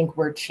 I think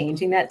we're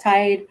changing that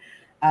tide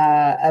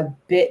a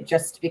bit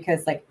just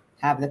because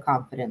have the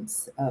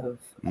confidence of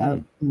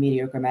a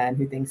mediocre man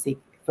who thinks he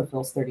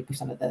fulfills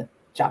 30% of the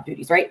job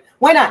duties, right?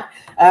 Why not?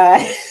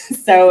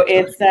 So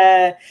it's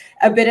a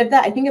bit of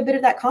that. I think a bit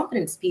of that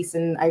confidence piece.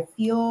 And I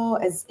feel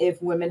as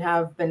if women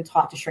have been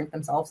taught to shrink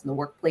themselves in the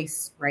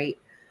workplace, right?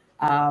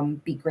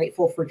 Be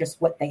grateful for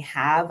just what they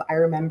have. I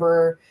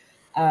remember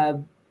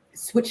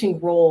switching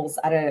roles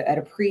at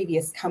a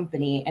previous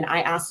company, and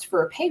I asked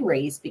for a pay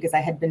raise because I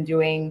had been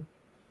doing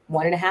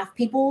 1.5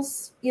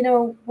 people's,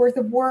 worth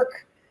of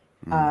work.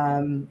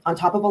 On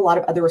top of a lot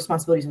of other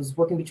responsibilities. I was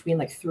working between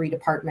 3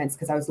 departments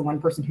because I was the one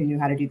person who knew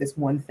how to do this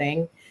one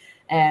thing.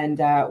 And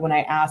when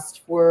I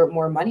asked for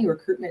more money,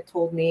 recruitment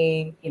told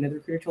me, the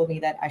recruiter told me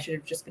that I should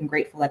have just been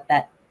grateful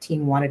that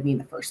team wanted me in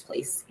the first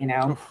place,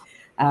 And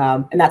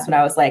that's when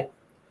I was like,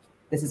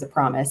 this is a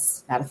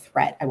promise, not a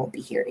threat. I won't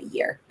be here in a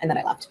year. And then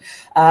I left.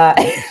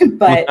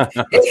 But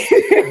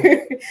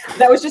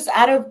that was just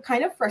out of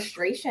kind of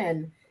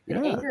frustration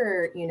and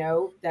anger,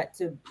 that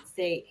to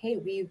say,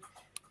 hey,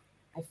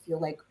 I feel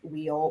like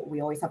we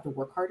always have to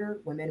work harder.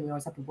 Women, we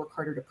always have to work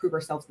harder to prove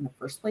ourselves in the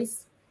first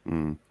place,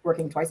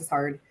 working twice as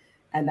hard,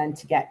 and then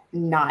to get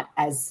not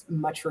as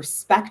much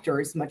respect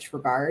or as much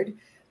regard.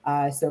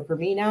 So for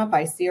me now, if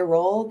I see a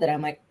role that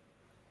I'm like,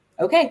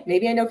 okay,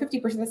 maybe I know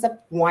 50% of the stuff,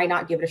 why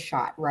not give it a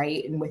shot,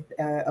 right? And with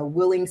a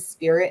willing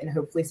spirit and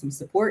hopefully some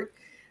support,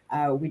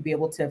 we'd be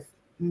able to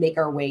make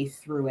our way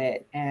through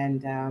it.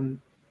 And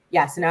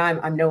so now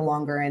I'm no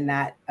longer in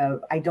that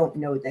of, I don't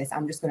know this,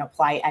 I'm just going to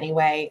apply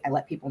anyway. I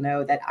let people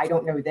know that I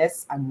don't know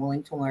this, I'm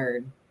willing to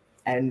learn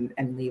and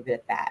leave it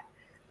at that.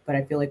 But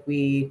I feel like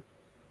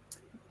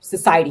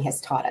society has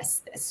taught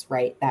us this,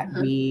 right? That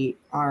we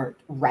aren't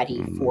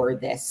ready for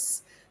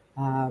this,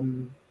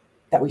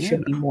 that we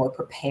should be more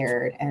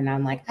prepared. And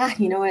I'm like,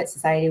 you know what,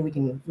 society, we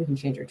can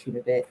change our tune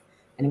a bit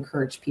and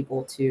encourage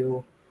people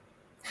to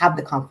have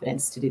the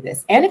confidence to do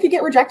this. And if you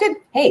get rejected,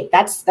 hey,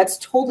 that's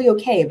totally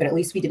okay. But at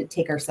least we didn't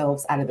take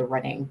ourselves out of the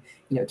running,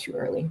 too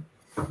early.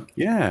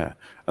 Yeah.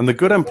 And the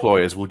good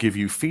employers will give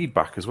you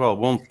feedback as well,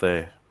 won't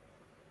they?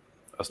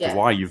 As to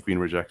why you've been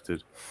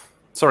rejected.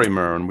 Sorry,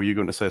 Maren, were you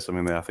going to say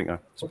something there? I think I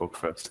spoke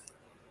first.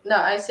 No,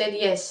 I said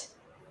yes.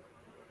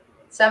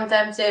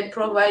 Sometimes they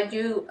provide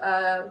you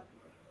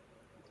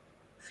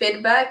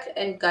feedback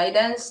and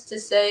guidance to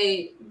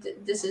say,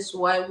 this is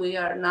why we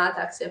are not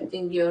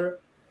accepting your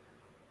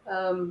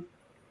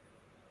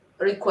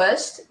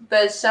request.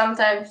 But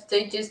sometimes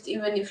they just,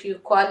 even if you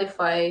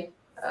qualify,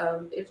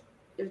 if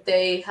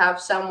they have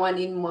someone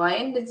in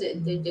mind,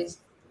 they just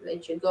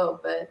let you go.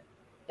 But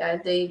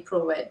they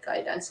provide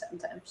guidance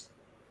sometimes.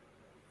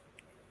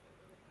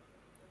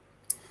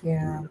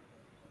 Yeah.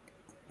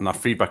 And that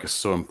feedback is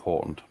so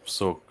important,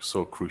 so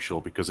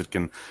crucial, because it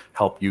can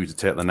help you to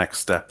take the next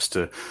steps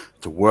to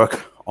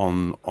work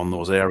on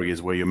those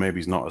areas where you're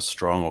maybe not as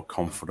strong or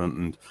confident,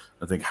 and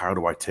I think, how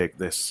do I take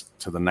this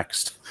to the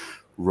next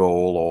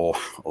role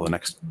or the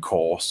next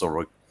course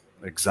or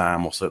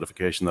exam or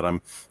certification that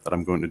I'm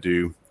going to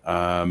do.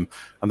 And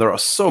there are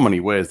so many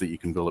ways that you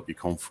can build up your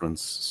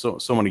confidence.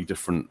 So many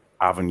different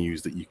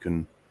avenues that you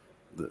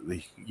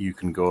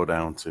can go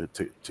down to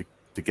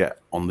get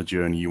on the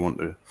journey you want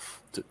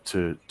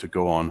to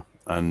go on.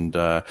 And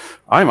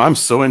I'm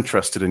so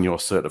interested in your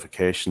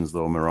certifications,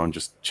 though, Miran.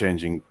 Just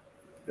changing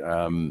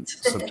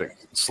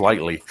subject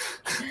slightly.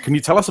 Can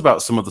you tell us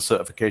about some of the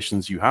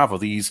certifications you have? Are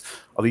these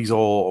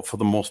all, for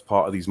the most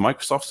part, are these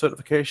Microsoft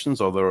certifications,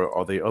 or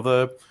are they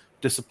other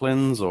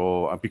disciplines?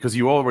 Or because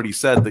you already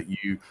said that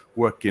you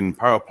work in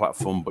Power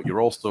Platform, but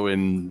you're also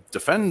in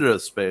Defender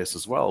space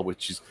as well,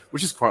 which is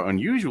quite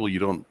unusual. You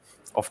don't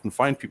often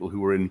find people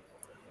who are in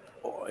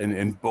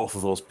both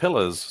of those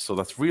pillars. So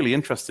that's really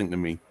interesting to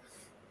me.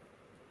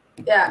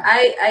 Yeah,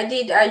 I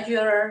did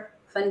Azure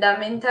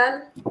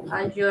Fundamental,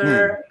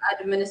 Azure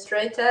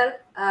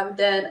Administrator, I've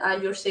done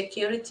Azure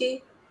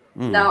Security.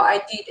 Now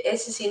I did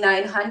SCC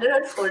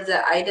 900 for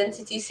the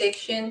identity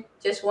section.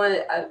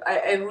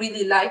 I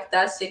really like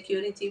that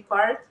security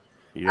part.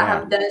 Yeah. I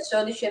have done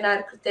Solution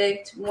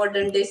Architect,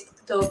 Modern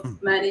Desktop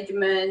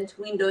Management,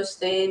 Windows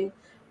 10,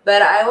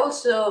 but I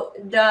also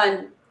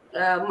done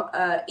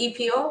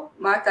EPO,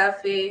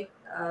 McAfee,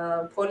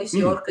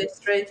 Policy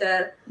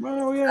Orchestrator.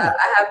 Well, yeah.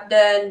 I have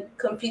done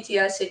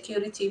CompTIA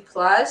Security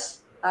Plus.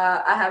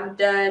 I have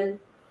done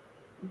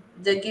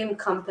the game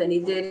company.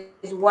 There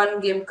is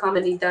one game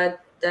company that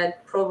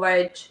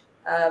provides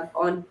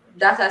on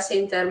data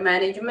center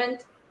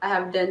management. I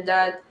have done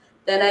that.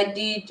 Then I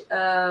did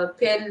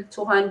PEL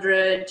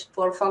 200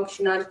 for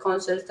functional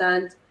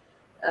consultant,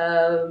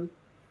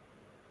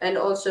 and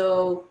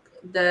also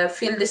the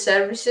field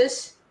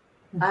services.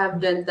 I have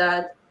done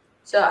that.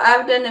 So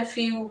I've done a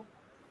few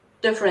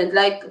different,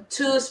 like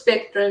 2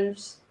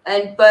 spectrums,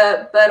 and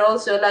but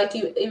also like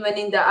even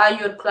in the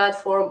Azure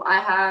platform, I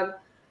have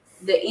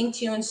the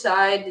Intune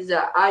side,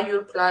 the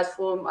Azure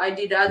platform. I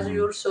did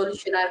Azure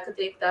Solution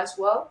Architect as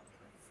well.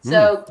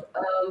 So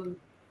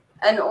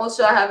and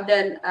also I have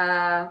done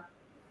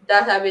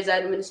database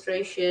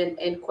administration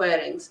and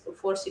querying,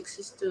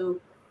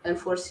 462 and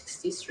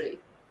 463.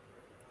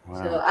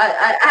 Wow. So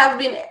I have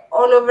been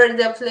all over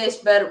the place,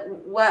 but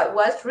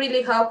what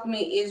really helped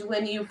me is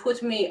when you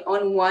put me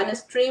on one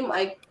stream,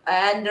 I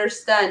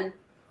understand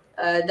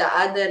the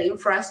other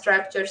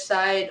infrastructure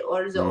side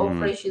or the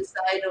operation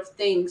side of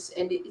things,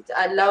 and it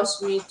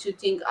allows me to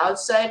think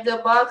outside the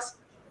box.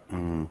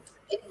 And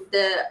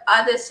the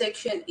other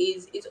section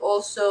is it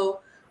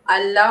also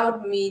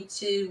allowed me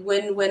to,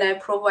 when I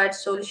provide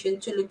solution,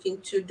 to look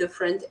into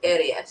different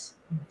areas.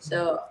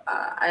 So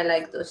I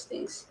like those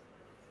things.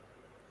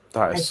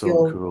 That is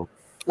so cool.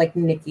 Like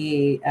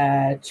Nikki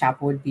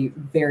Chappell would be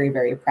very,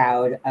 very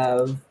proud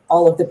of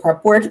all of the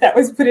prep work that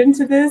was put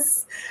into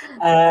this.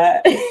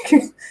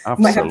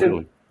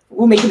 Absolutely.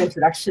 We'll make an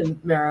introduction,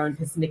 Miran,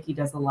 because Nikki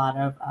does a lot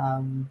of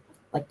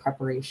like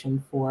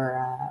preparation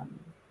for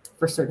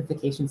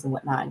certifications and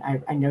whatnot.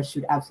 And I know she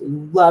would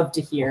absolutely love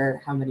to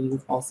hear how many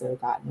you've also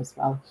gotten as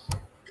well.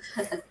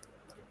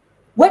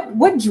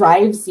 What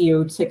drives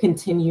you to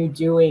continue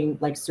doing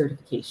like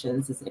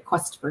certifications? Is it a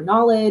quest for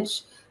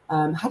knowledge?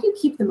 How do you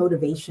keep the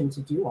motivation to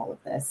do all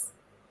of this?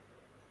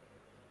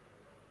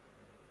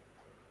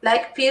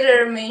 Like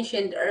Peter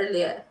mentioned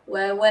earlier,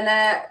 when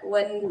at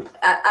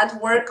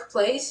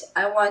workplace,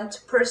 I want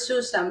to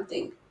pursue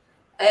something,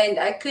 and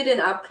I couldn't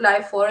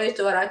apply for it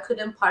or I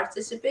couldn't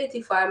participate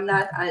if I'm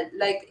not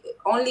like,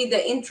 only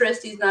the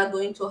interest is not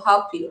going to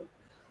help you.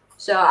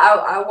 So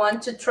I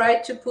want to try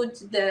to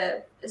put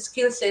the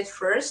skill set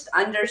first,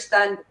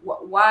 understand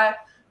why.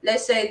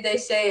 Let's say they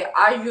say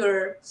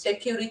Azure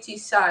security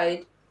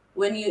side.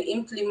 When you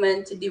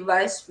implement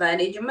device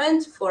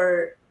management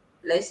for,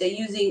 let's say,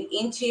 using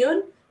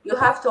Intune, you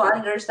have to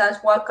understand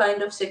what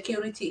kind of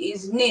security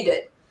is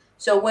needed.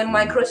 So when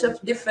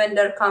Microsoft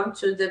Defender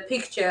comes to the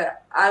picture,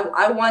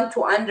 I want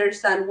to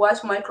understand what's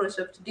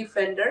Microsoft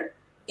Defender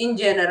in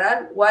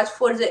general, what's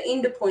for the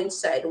endpoint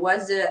side,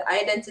 what's the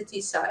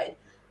identity side.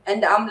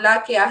 And I'm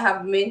lucky I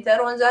have a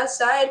mentor on that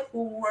side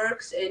who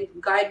works and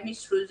guide me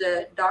through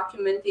the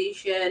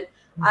documentation.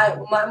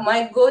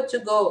 My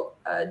go-to-go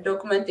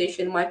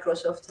documentation,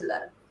 Microsoft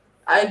Learn.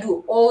 I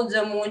do all the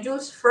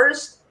modules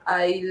first.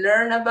 I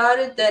learn about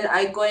it, then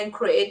I go and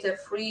create a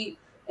free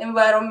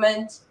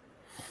environment,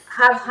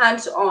 have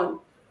hands-on.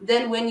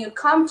 Then when you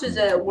come to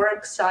the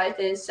work site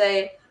and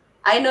say,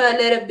 I know a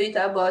little bit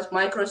about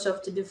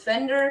Microsoft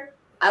Defender,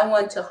 I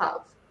want to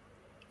help.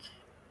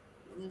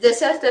 The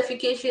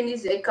certification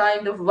is a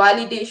kind of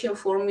validation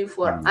for me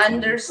for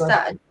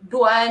understand.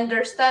 Do I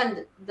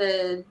understand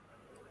the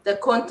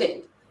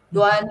content?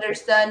 Do I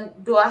understand?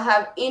 Do I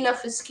have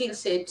enough skill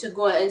set to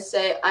go and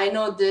say, I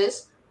know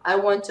this, I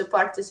want to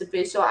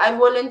participate? So I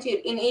volunteer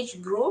in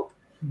each group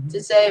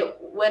to say,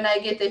 when I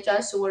get a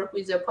chance to work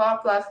with the Power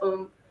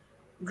Platform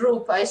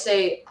group, I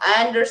say,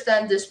 I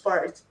understand this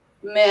part.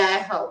 May I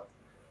help?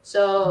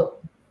 So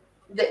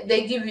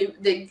they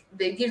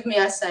give me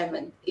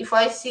assignment. If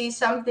I see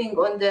something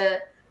on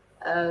the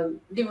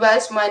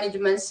device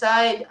management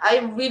side, I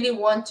really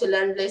want to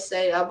learn, let's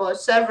say, about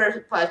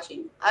server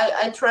patching.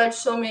 I tried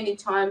so many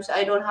times.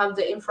 I don't have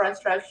the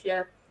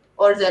infrastructure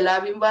or the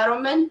lab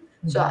environment,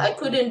 so I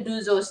couldn't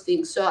do those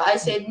things. So I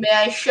said, may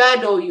I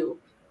shadow you?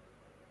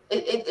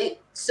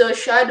 So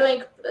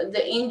shadowing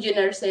the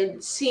engineers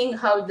and seeing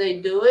how they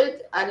do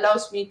it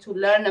allows me to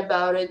learn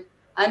about it,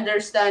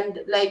 understand.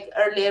 Like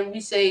earlier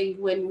we say,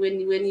 when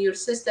your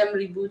system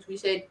reboot, we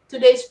said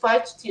today's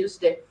patch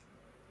Tuesday.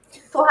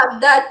 To have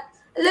that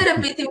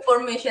little bit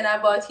information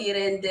about here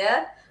and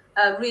there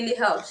really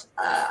helps.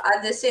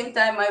 At the same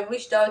time, I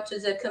reached out to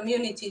the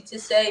community to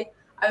say,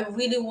 I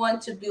really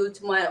want to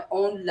build my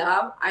own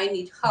lab. I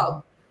need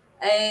help.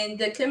 And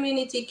the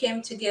community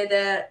came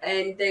together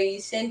and they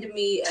sent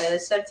me a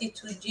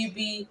 32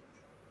 GB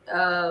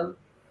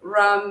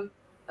RAM,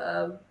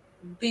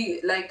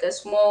 big, like a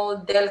small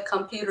Dell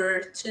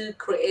computer to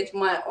create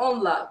my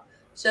own lab.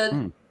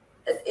 So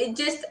it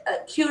just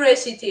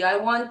curiosity. I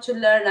want to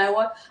learn. I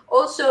want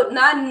also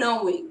not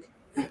knowing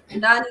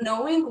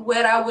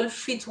where I will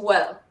fit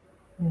well,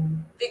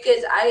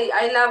 because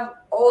I love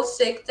all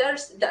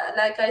sectors.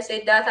 Like I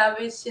said, that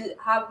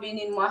have been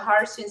in my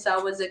heart since I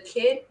was a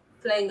kid,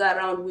 playing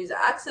around with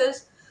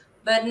Access,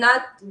 but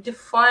not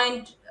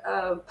defined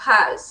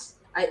paths.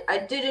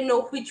 I didn't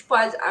know which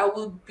path I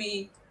would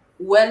be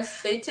well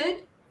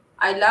fitted.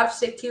 I love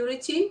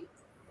security,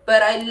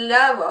 but I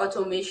love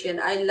automation.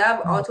 I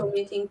love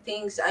automating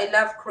things. I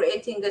love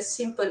creating a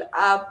simple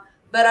app,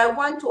 but I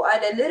want to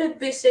add a little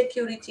bit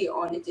security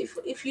on it.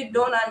 If you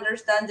don't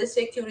understand the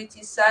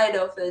security side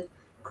of it,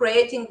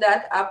 creating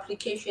that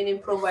application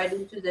and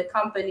providing to the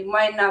company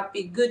might not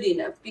be good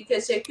enough,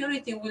 because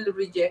security will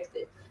reject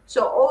it.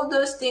 So all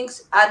those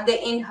things at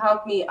the end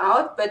helped me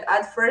out, but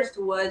at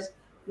first was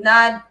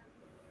not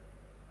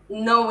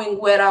knowing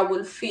where I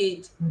will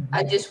fit.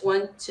 I just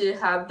want to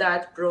have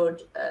that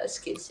broad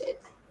skill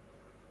set.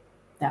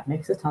 That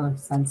makes a ton of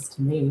sense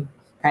to me.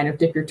 Kind of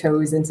dip your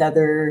toes into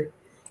other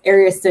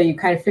areas so you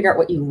kind of figure out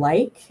what you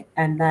like,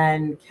 and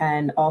then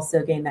can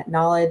also gain that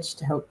knowledge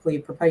to hopefully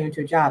propel you into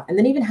a job. And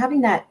then even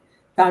having that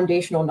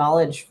foundational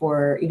knowledge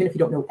for, even if you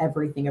don't know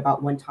everything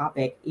about one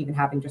topic, even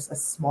having just a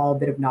small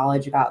bit of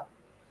knowledge about,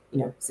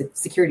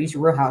 security is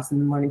your wheelhouse,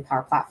 and then learning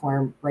Power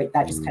Platform, right?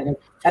 That just kind of,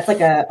 that's like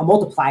a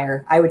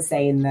multiplier, I would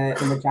say, in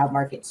the job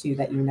market too,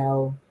 that you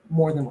know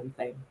more than one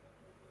thing.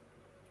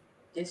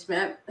 Yes,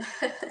 ma'am.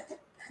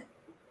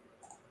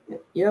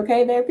 You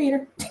okay there,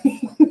 Peter?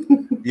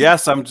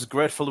 Yes, I'm just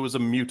grateful there was a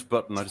mute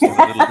button. I just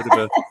had a little bit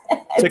of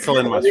a tickle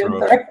in my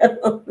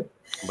throat.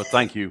 But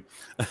thank you.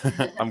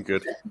 I'm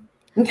good.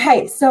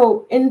 Okay,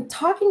 so in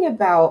talking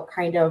about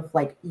kind of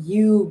like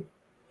you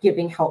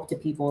giving help to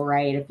people,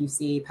 right? If you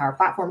see Power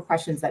Platform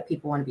questions that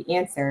people want to be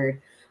answered,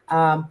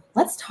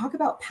 let's talk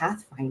about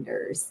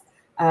Pathfinders.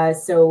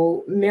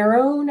 So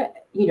Meron,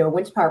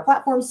 went to Power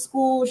Platform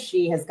school.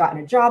 She has gotten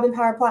a job in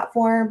Power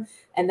Platform,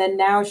 and then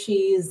now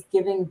she's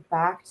giving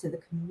back to the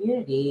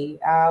community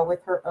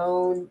with her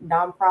own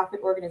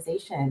nonprofit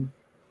organization.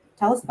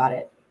 Tell us about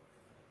it.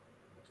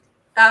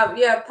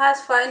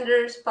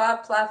 Pathfinders Power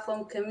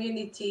Platform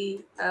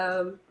community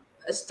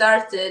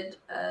started,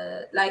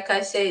 like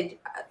I said,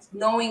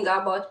 knowing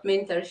about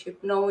mentorship,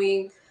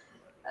 knowing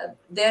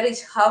there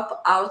is help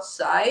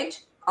outside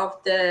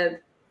of the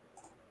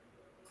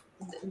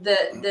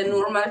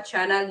normal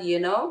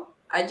channel.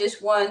 I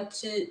just want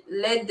to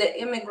let the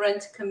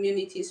immigrant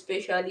community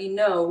especially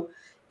know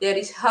there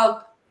is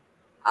help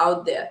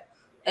out there,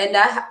 and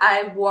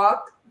I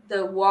walk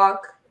the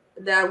walk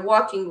they're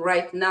walking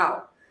right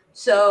now.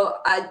 So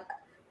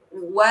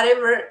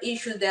whatever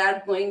issue they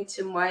are going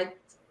to might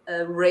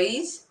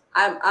raise,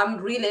 I'm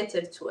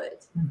related to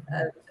it.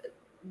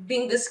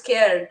 Being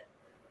scared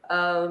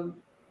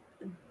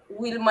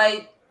will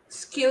my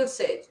skill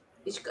set.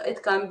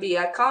 It can be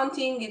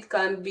accounting, it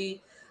can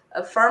be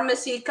a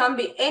pharmacy, it can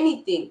be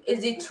anything.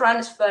 Is it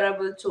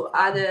transferable to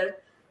other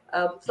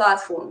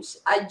platforms?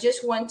 I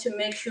just want to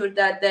make sure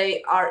that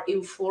they are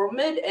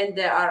informed and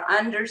they are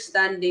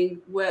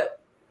understanding where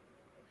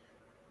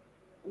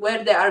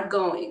they are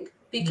going.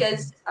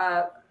 Because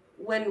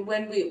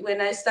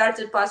when I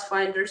started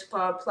Pathfinders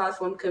Power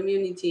Platform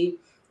community,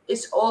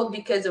 it's all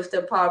because of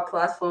the Power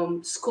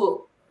Platform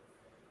school.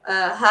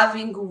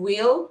 Having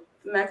Will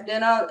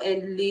McDonald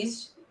and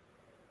Liz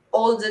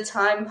all the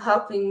time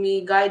helping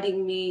me,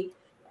 guiding me.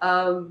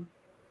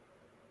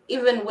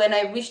 Even when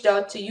I reached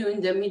out to you in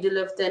the middle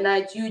of the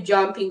night, you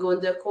jumping on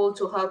the call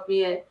to help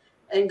me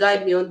and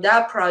guide me on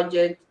that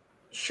project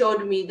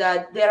showed me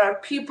that there are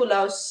people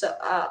out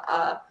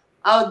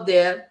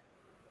there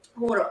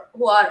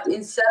who are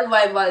in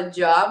survival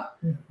job,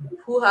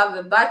 who have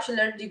a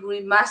bachelor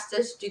degree,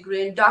 master's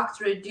degree, and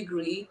doctorate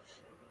degree.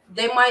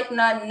 They might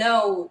not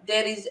know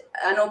there is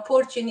an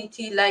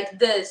opportunity like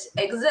this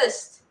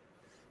exists.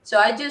 So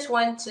I just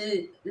want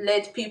to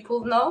let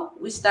people know.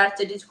 We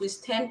started it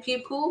with 10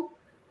 people.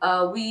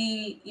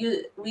 We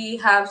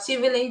have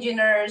civil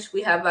engineers,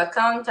 we have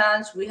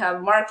accountants, we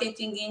have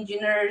marketing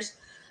engineers,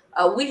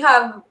 we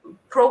have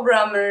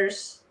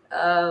programmers.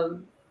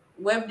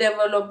 web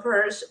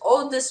developers,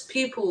 all these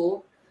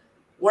people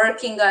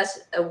working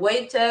as a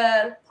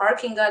waiter,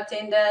 parking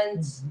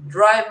attendants,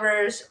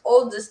 drivers,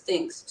 all these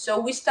things. So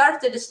we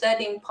started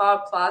studying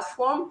Power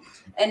Platform,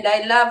 and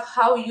I love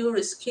how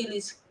your skill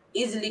is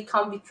easily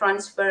can be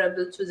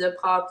transferable to the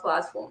Power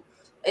Platform.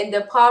 And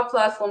the Power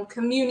Platform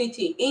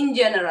community in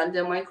general, the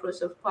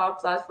Microsoft Power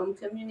Platform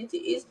community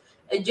is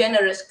a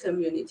generous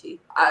community.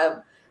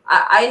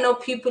 I know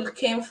people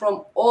came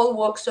from all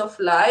walks of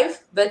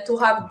life, but to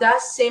have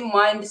that same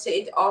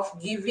mindset of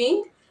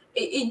giving,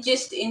 it's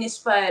just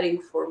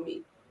inspiring for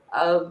me.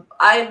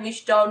 I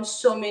reached down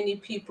so many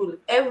people.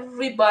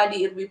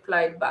 Everybody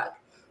replied back,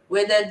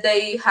 whether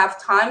they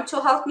have time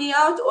to help me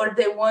out or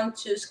they want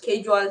to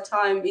schedule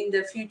time in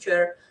the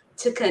future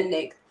to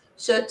connect.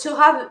 So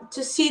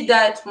to see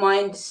that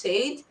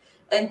mindset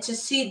and to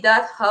see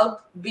that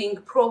help being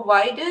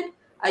provided,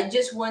 I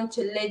just want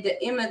to let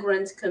the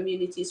immigrant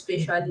community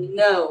especially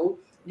know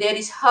there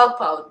is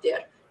help out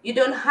there. You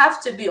don't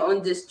have to be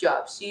on these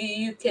jobs.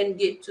 You can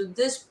get to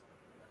this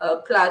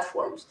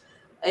platforms.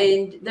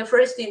 And the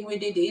first thing we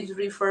did is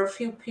refer a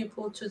few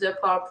people to the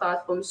Power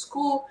Platform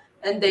school,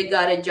 and they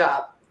got a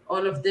job.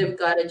 All of them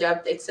got a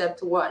job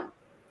except one.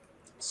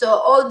 So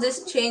all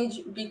this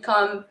change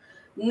become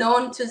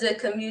known to the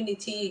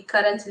community.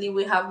 Currently,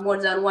 we have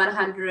more than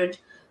 100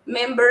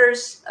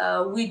 members.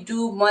 We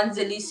do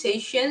monthly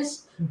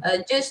sessions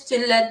just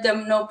to let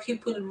them know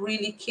people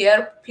really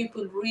care,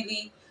 people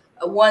really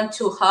want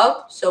to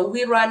help. So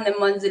we run the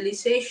monthly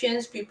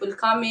sessions. People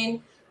come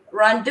in,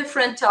 run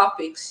different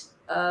topics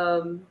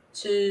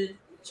to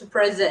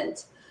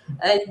present,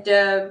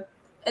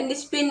 and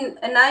it's been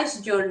a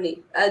nice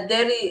journey.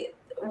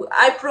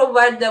 I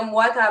provide them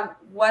what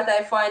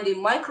I find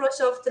in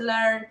Microsoft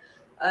Learn.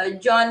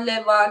 John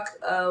Levak,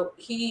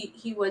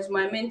 he was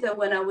my mentor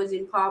when I was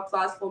in Power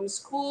Platform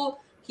School.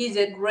 He's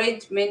a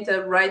great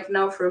mentor right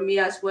now for me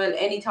as well.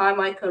 Anytime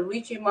I can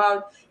reach him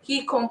out.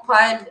 He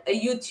compiled a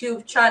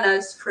YouTube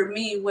channels for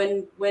me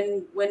when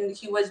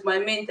he was my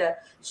mentor.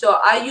 So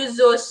I use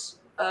those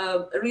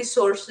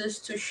resources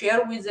to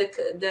share with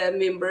the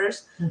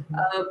members.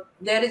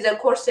 There is a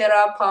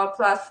Coursera Power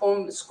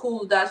Platform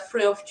School that's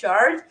free of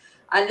charge,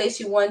 unless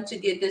you want to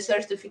get the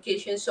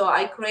certification. So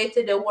I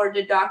created a Word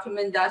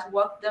document that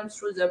walked them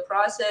through the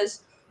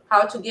process,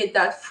 how to get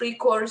that free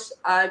course.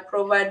 I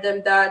provide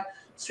them that.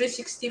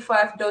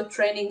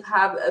 365.training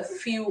have a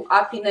few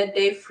up in a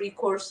day free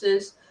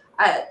courses.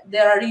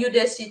 There are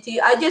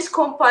Udacity. I just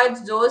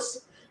compiled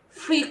those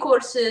free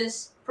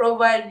courses,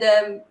 provide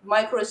them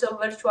Microsoft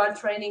Virtual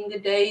Training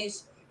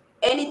days.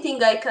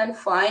 Anything I can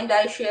find,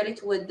 I share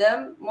it with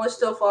them.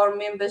 Most of our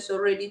members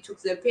already took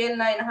the PL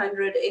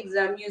 900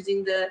 exam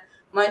using the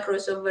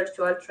Microsoft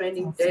Virtual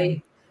Training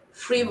Day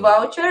free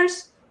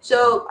vouchers.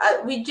 So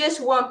we just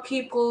want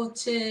people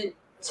to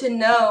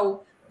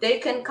know they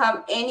can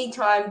come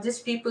anytime. These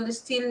people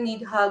still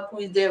need help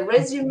with their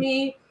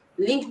resume,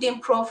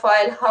 LinkedIn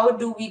profile. How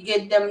do we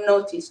get them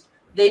noticed?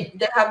 They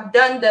have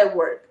done their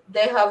work.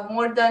 They have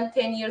more than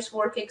 10 years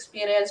work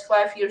experience,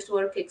 5 years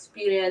work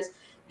experience.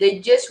 They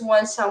just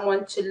want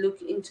someone to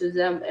look into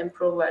them and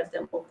provide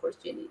them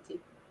opportunity.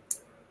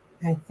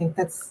 I think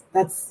that's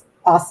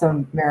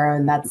awesome, Mara,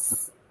 and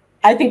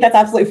I think that's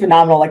absolutely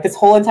phenomenal. Like this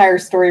whole entire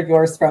story of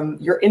yours, from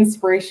your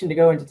inspiration to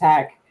go into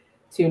tech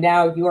to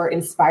now you are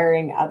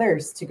inspiring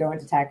others to go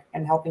into tech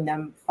and helping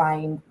them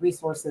find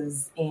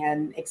resources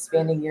and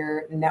expanding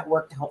your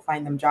network to help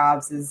find them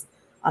jobs, is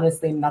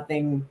honestly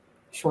nothing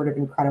short of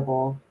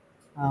incredible.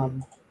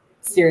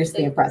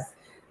 Seriously impressed.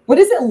 What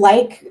is it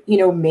like,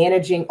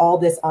 managing all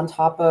this on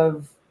top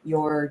of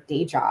your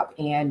day job?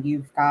 And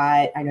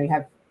I know you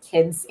have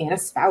kids and a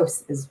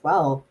spouse as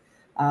well.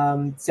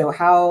 So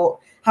how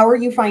are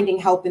you finding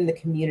help in the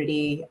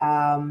community?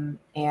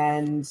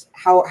 And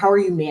how are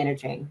you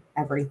managing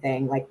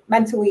everything, like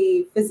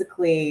mentally,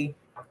 physically?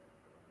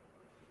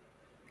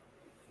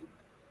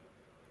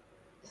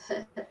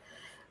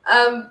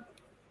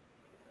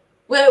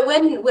 Well,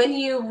 when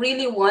you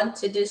really want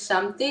to do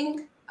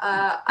something,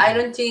 I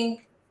don't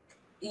think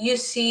you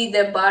see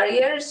the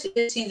barriers,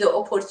 you see the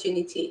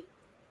opportunity.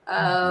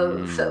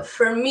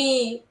 For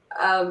me,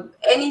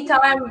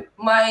 anytime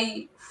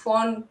my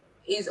phone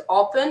is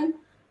open,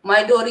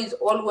 my door is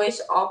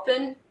always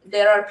open.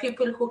 There are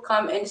people who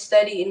come and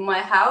study in my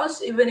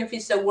house. Even if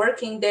it's a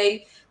working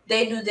day,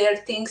 they do their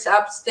things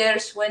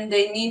upstairs. When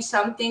they need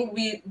something,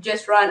 we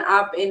just run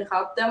up and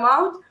help them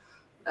out.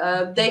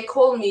 They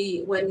call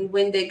me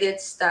when they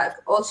get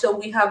stuck. Also,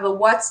 we have a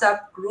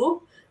WhatsApp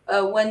group.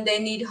 When they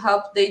need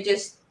help, they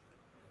just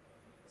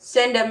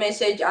send a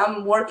message.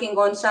 I'm working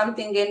on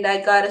something and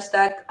I got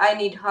stuck. I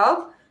need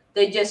help.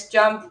 They just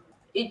jump.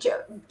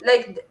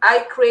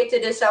 I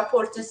created a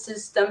support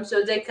system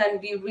so they can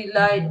be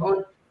relied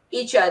on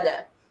each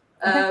other.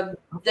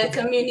 The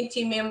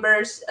community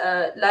members,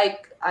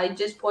 like I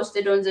just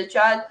posted on the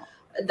chat,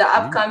 the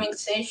upcoming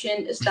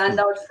session, Stand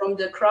Out from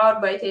the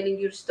Crowd by Telling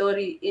Your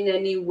Story in a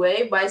New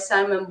Way by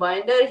Simon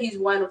Binder. He's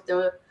one of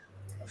the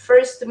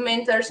first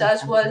mentors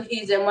as well.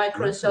 He's a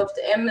Microsoft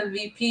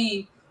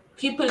MVP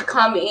people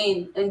come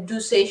in and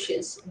do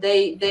sessions.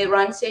 They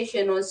run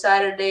session on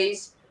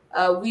Saturdays.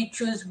 We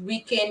choose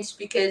weekends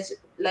because,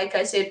 like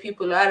I said,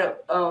 people are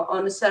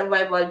on a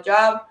survival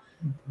job.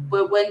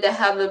 But when they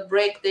have a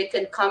break, they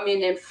can come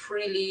in and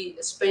freely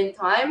spend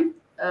time.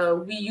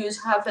 We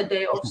use half a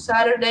day of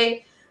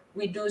Saturday.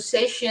 We do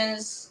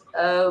sessions.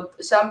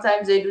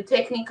 Sometimes they do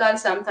technical.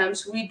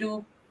 Sometimes we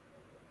do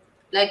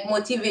like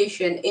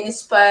motivation,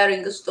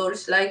 inspiring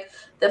stories, like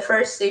the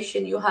first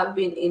session you have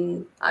been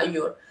in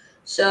Ayur.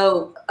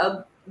 So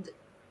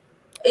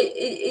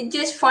it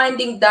just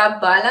finding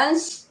that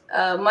balance.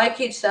 My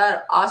kids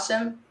are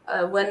awesome.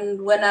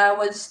 When I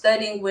was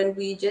studying, when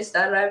we just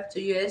arrived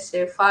to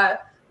USA, 5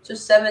 to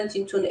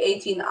 17 to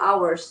 18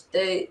 hours,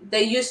 they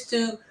used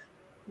to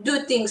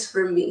do things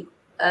for me.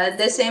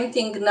 The same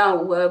thing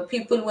now.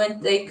 People, when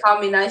they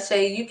come in, I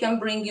say, you can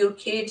bring your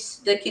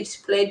kids. The kids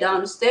play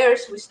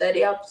downstairs. We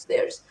study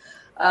upstairs.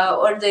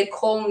 Or they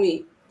call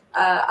me.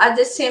 At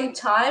the same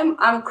time,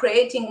 I'm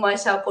creating my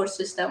support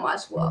system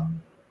as well.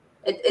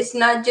 It's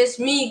not just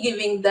me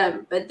giving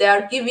them, but they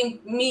are giving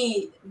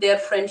me their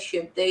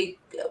friendship.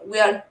 We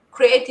are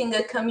creating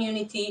a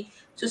community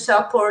to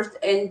support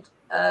and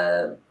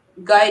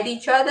guide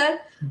each other.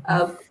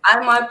 I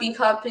might be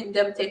helping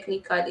them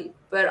technically,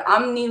 but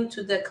I'm new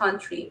to the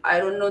country. I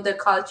don't know the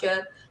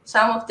culture.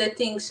 Some of the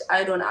things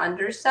I don't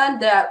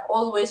understand. There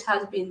always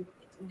has been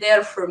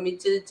there for me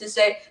to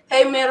say,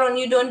 hey, Meron,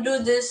 you don't do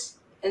this.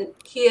 And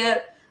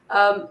here,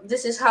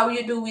 this is how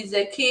you do with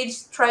the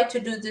kids. Try to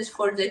do this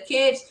for the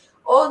kids.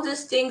 All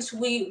these things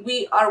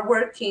we are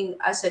working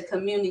as a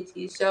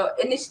community. So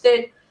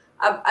instead,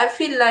 I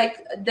feel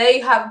like they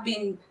have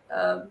been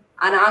an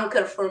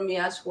anchor for me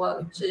as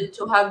well,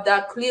 to have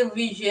that clear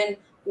vision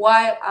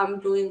why I'm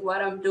doing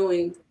what I'm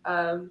doing,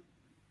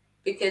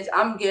 because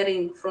I'm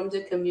getting from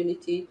the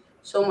community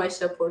so much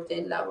support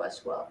and love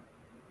as well.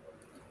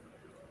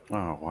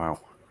 Oh, wow.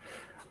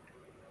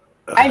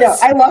 I know.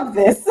 I love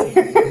this.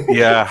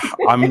 Yeah,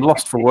 I'm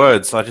lost for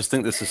words. I just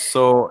think this is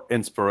so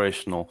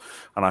inspirational.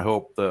 And I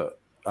hope that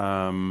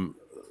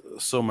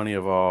so many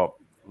of our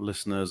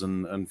listeners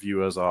and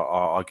viewers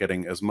are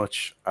getting as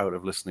much out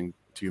of listening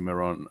to you,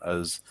 Meron,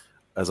 as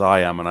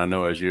I am. And I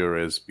know Azure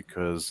is,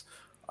 because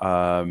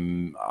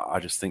I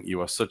just think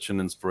you are such an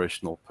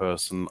inspirational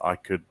person. I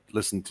could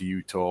listen to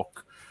you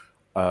talk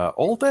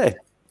all day.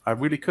 I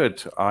really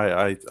could.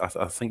 I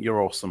think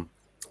you're awesome.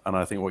 And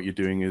I think what you're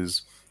doing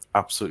is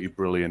absolutely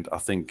brilliant. I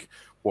think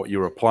what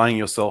you're applying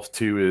yourself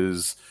to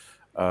is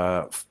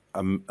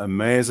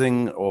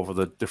amazing over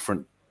the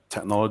different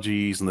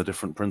technologies and the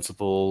different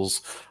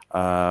principles.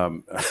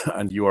 And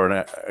you are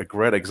a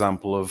great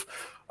example of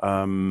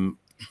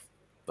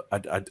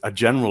a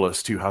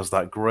generalist who has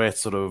that great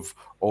sort of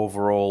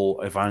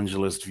overall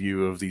evangelist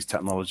view of these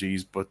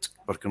technologies, but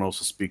can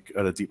also speak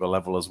at a deeper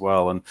level as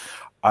well. And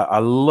I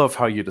love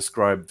how you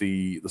describe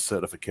the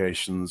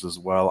certifications as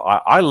well.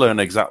 I learn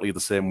exactly the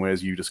same way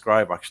as you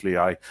describe. Actually,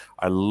 I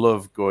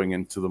love going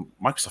into the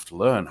Microsoft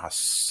Learn has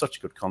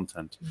such good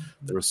content.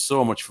 Mm-hmm. There is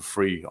so much for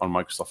free on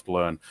Microsoft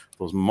Learn.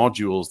 Those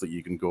modules that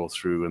you can go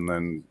through and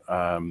then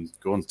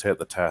go and take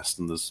the test,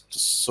 and there's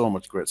just so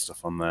much great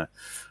stuff on there.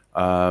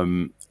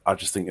 I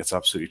just think it's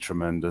absolutely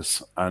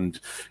tremendous. And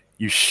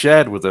you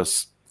shared with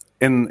us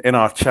in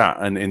our chat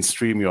and in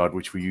StreamYard,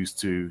 which we used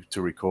to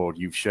record,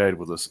 you've shared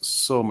with us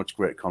so much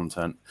great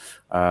content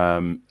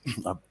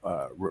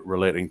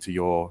relating to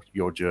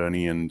your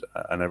journey and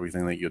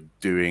everything that you're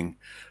doing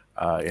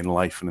in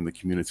life and in the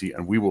community.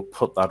 And we will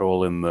put that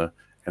all in the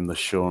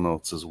show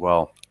notes as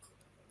well.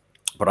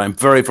 But I'm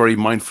very, very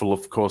mindful,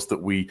 of course,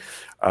 that we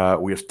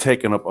have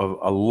taken up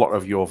a lot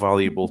of your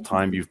valuable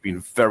time. You've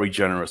been very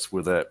generous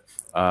with it.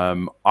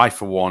 I,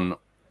 for one,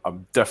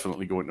 I'm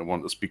definitely going to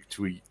want to speak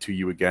to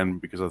you again,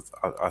 because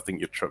I think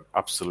you're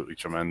absolutely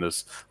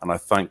tremendous. And I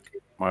thank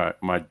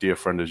my dear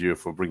friend Azure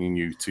for bringing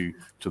you to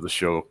the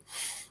show.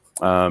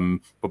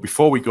 But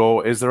before we go,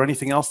 is there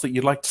anything else that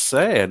you'd like to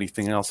say?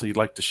 Anything else that you'd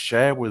like to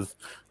share with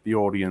the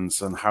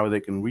audience, and how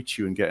they can reach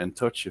you and get in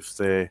touch if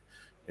they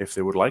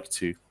would like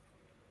to?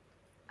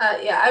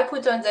 Yeah, I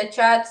put on the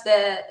chat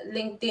the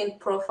LinkedIn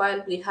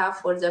profile we have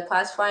for the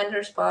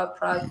Pathfinders Power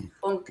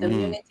Platform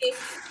community.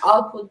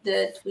 I'll put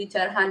the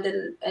Twitter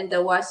handle and the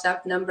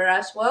WhatsApp number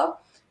as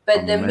well.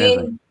 But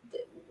Amazing.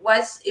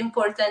 what's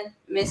important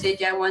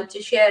message I want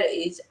to share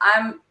is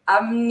I'm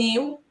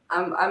new.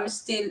 I'm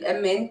still a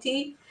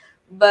mentee,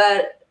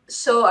 but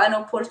saw an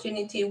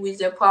opportunity with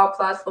the Power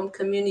Platform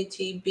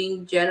community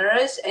being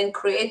generous and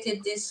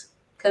created this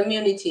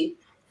community.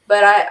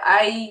 But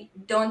I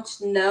don't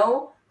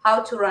know how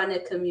to run a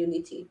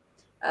community.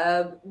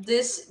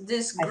 This I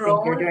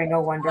think you're doing a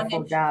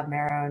wonderful job,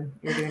 Meron.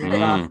 You're doing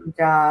an awesome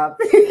job.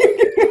 Give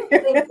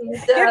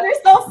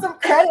yourself some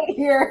credit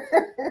here.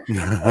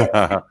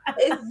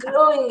 It's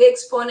growing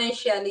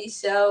exponentially,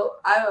 so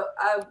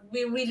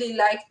we really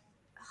like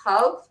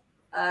help.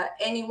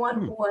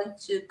 Anyone who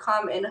wants to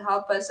come and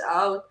help us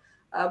out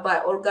by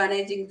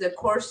organizing the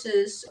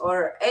courses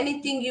or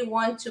anything you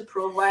want to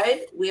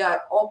provide, we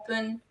are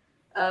open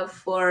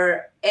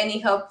for any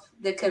help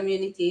the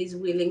community is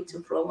willing to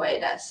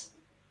provide us.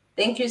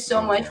 Thank you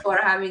so much for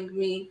having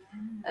me,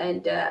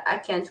 and I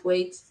can't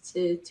wait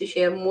to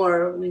share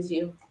more with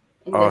you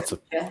in the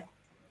future.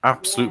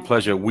 Absolute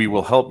pleasure. We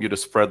will help you to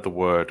spread the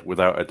word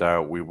without a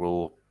doubt. We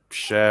will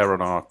share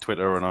on our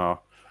Twitter and our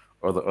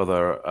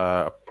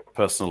other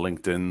personal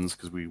LinkedIns,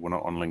 because we're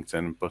not on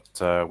LinkedIn,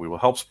 but we will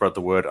help spread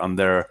the word. And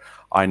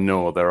I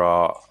know there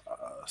are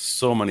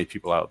so many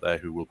people out there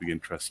who will be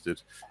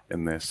interested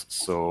in this.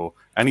 So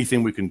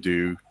anything we can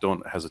do,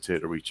 don't hesitate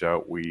to reach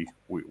out. We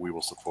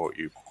will support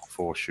you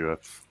for sure.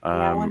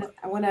 I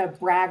want to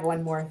brag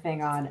one more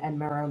thing on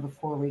Meron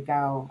before we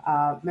go.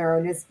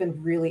 Meron has been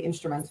really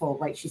instrumental,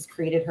 right? She's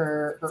created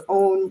her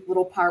own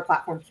little Power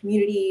Platform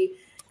community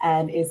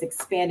and is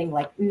expanding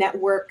like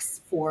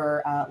networks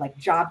for like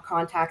job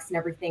contacts and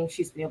everything.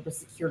 She's been able to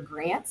secure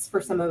grants for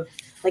some of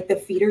like the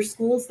feeder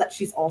schools that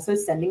she's also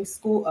sending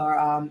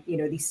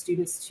these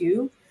students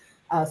to.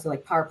 So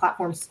like Power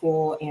Platform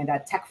School and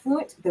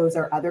TechFluent, those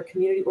are other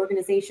community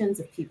organizations.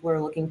 If people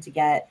are looking to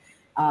get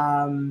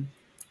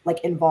like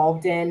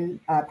involved in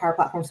Power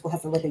Platform School,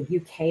 has like a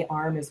UK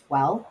arm as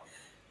well.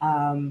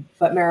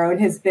 But Meron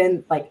has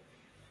been like,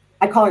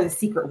 I call her the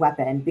secret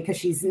weapon, because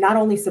she's not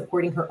only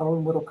supporting her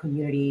own little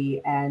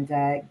community and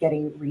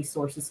getting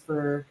resources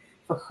for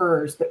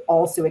hers, but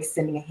also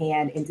extending a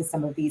hand into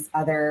some of these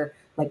other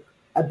like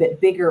a bit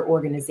bigger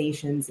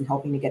organizations and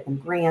helping to get them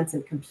grants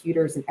and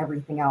computers and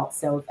everything else.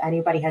 So if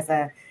anybody has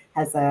a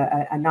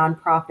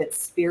nonprofit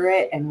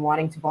spirit and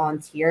wanting to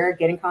volunteer,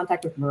 get in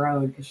contact with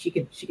Meron, because she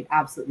could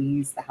absolutely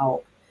use the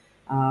help.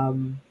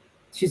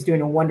 She's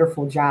doing a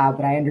wonderful job,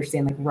 but I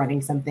understand like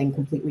running something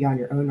completely on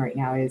your own right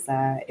now is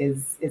a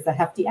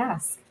hefty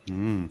ask.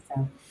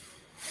 So.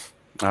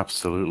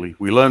 Absolutely.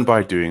 We learn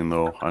by doing,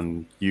 though,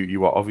 and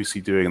you are obviously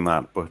doing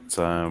that, but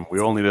we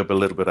all need a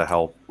little bit of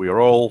help. We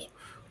are all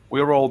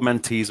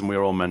mentees and we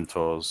are all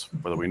mentors,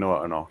 whether we know it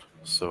or not.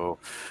 So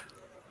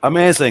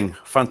amazing.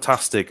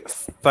 Fantastic.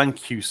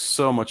 Thank you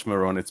so much,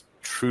 Meron. It's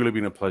truly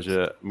been a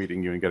pleasure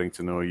meeting you and getting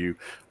to know you.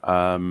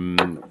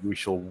 We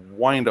shall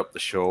wind up the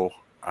show.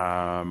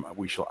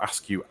 We shall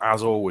ask you,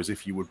 as always,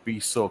 if you would be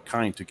so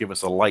kind to give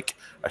us a like,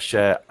 a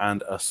share,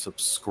 and a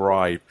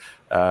subscribe.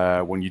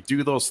 When you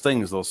do those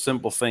things, those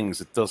simple things,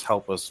 it does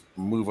help us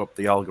move up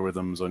the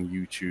algorithms on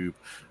YouTube,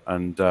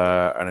 and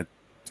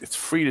it's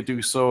free to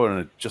do so, and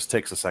it just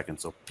takes a second.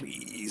 So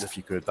please, if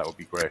you could, that would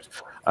be great.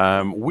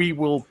 We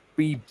will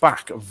be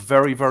back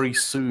very, very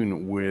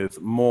soon with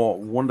more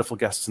wonderful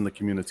guests in the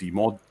community.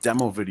 More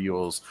demo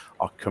videos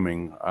are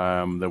coming.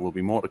 There will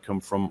be more to come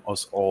from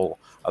us all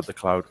at the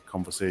Cloud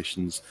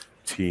Conversations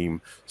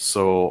team.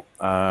 So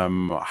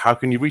how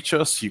can you reach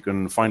us? You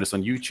can find us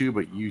on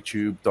YouTube at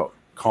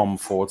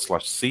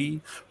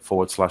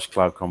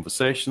youtube.com/c/Cloud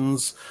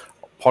Conversations.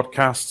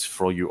 Podcasts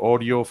for all you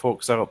audio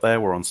folks out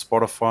there. We're on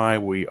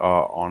Spotify. We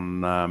are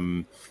on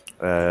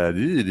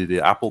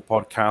Apple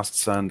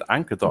Podcasts and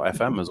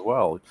Anchor.fm as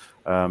well.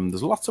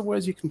 There's lots of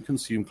ways you can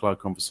consume Cloud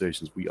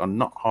Conversations. We are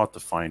not hard to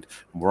find.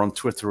 We're on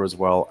Twitter as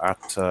well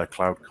at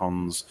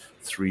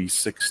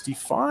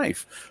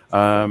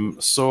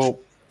CloudCons365. So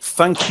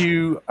thank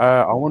you,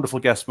 our wonderful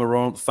guest,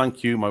 Meron.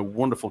 Thank you, my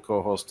wonderful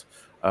co-host,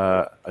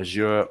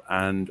 Azure,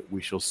 and we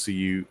shall see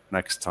you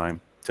next time.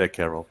 Take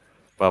care, all.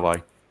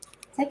 Bye-bye.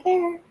 Take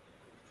care.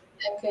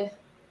 Okay.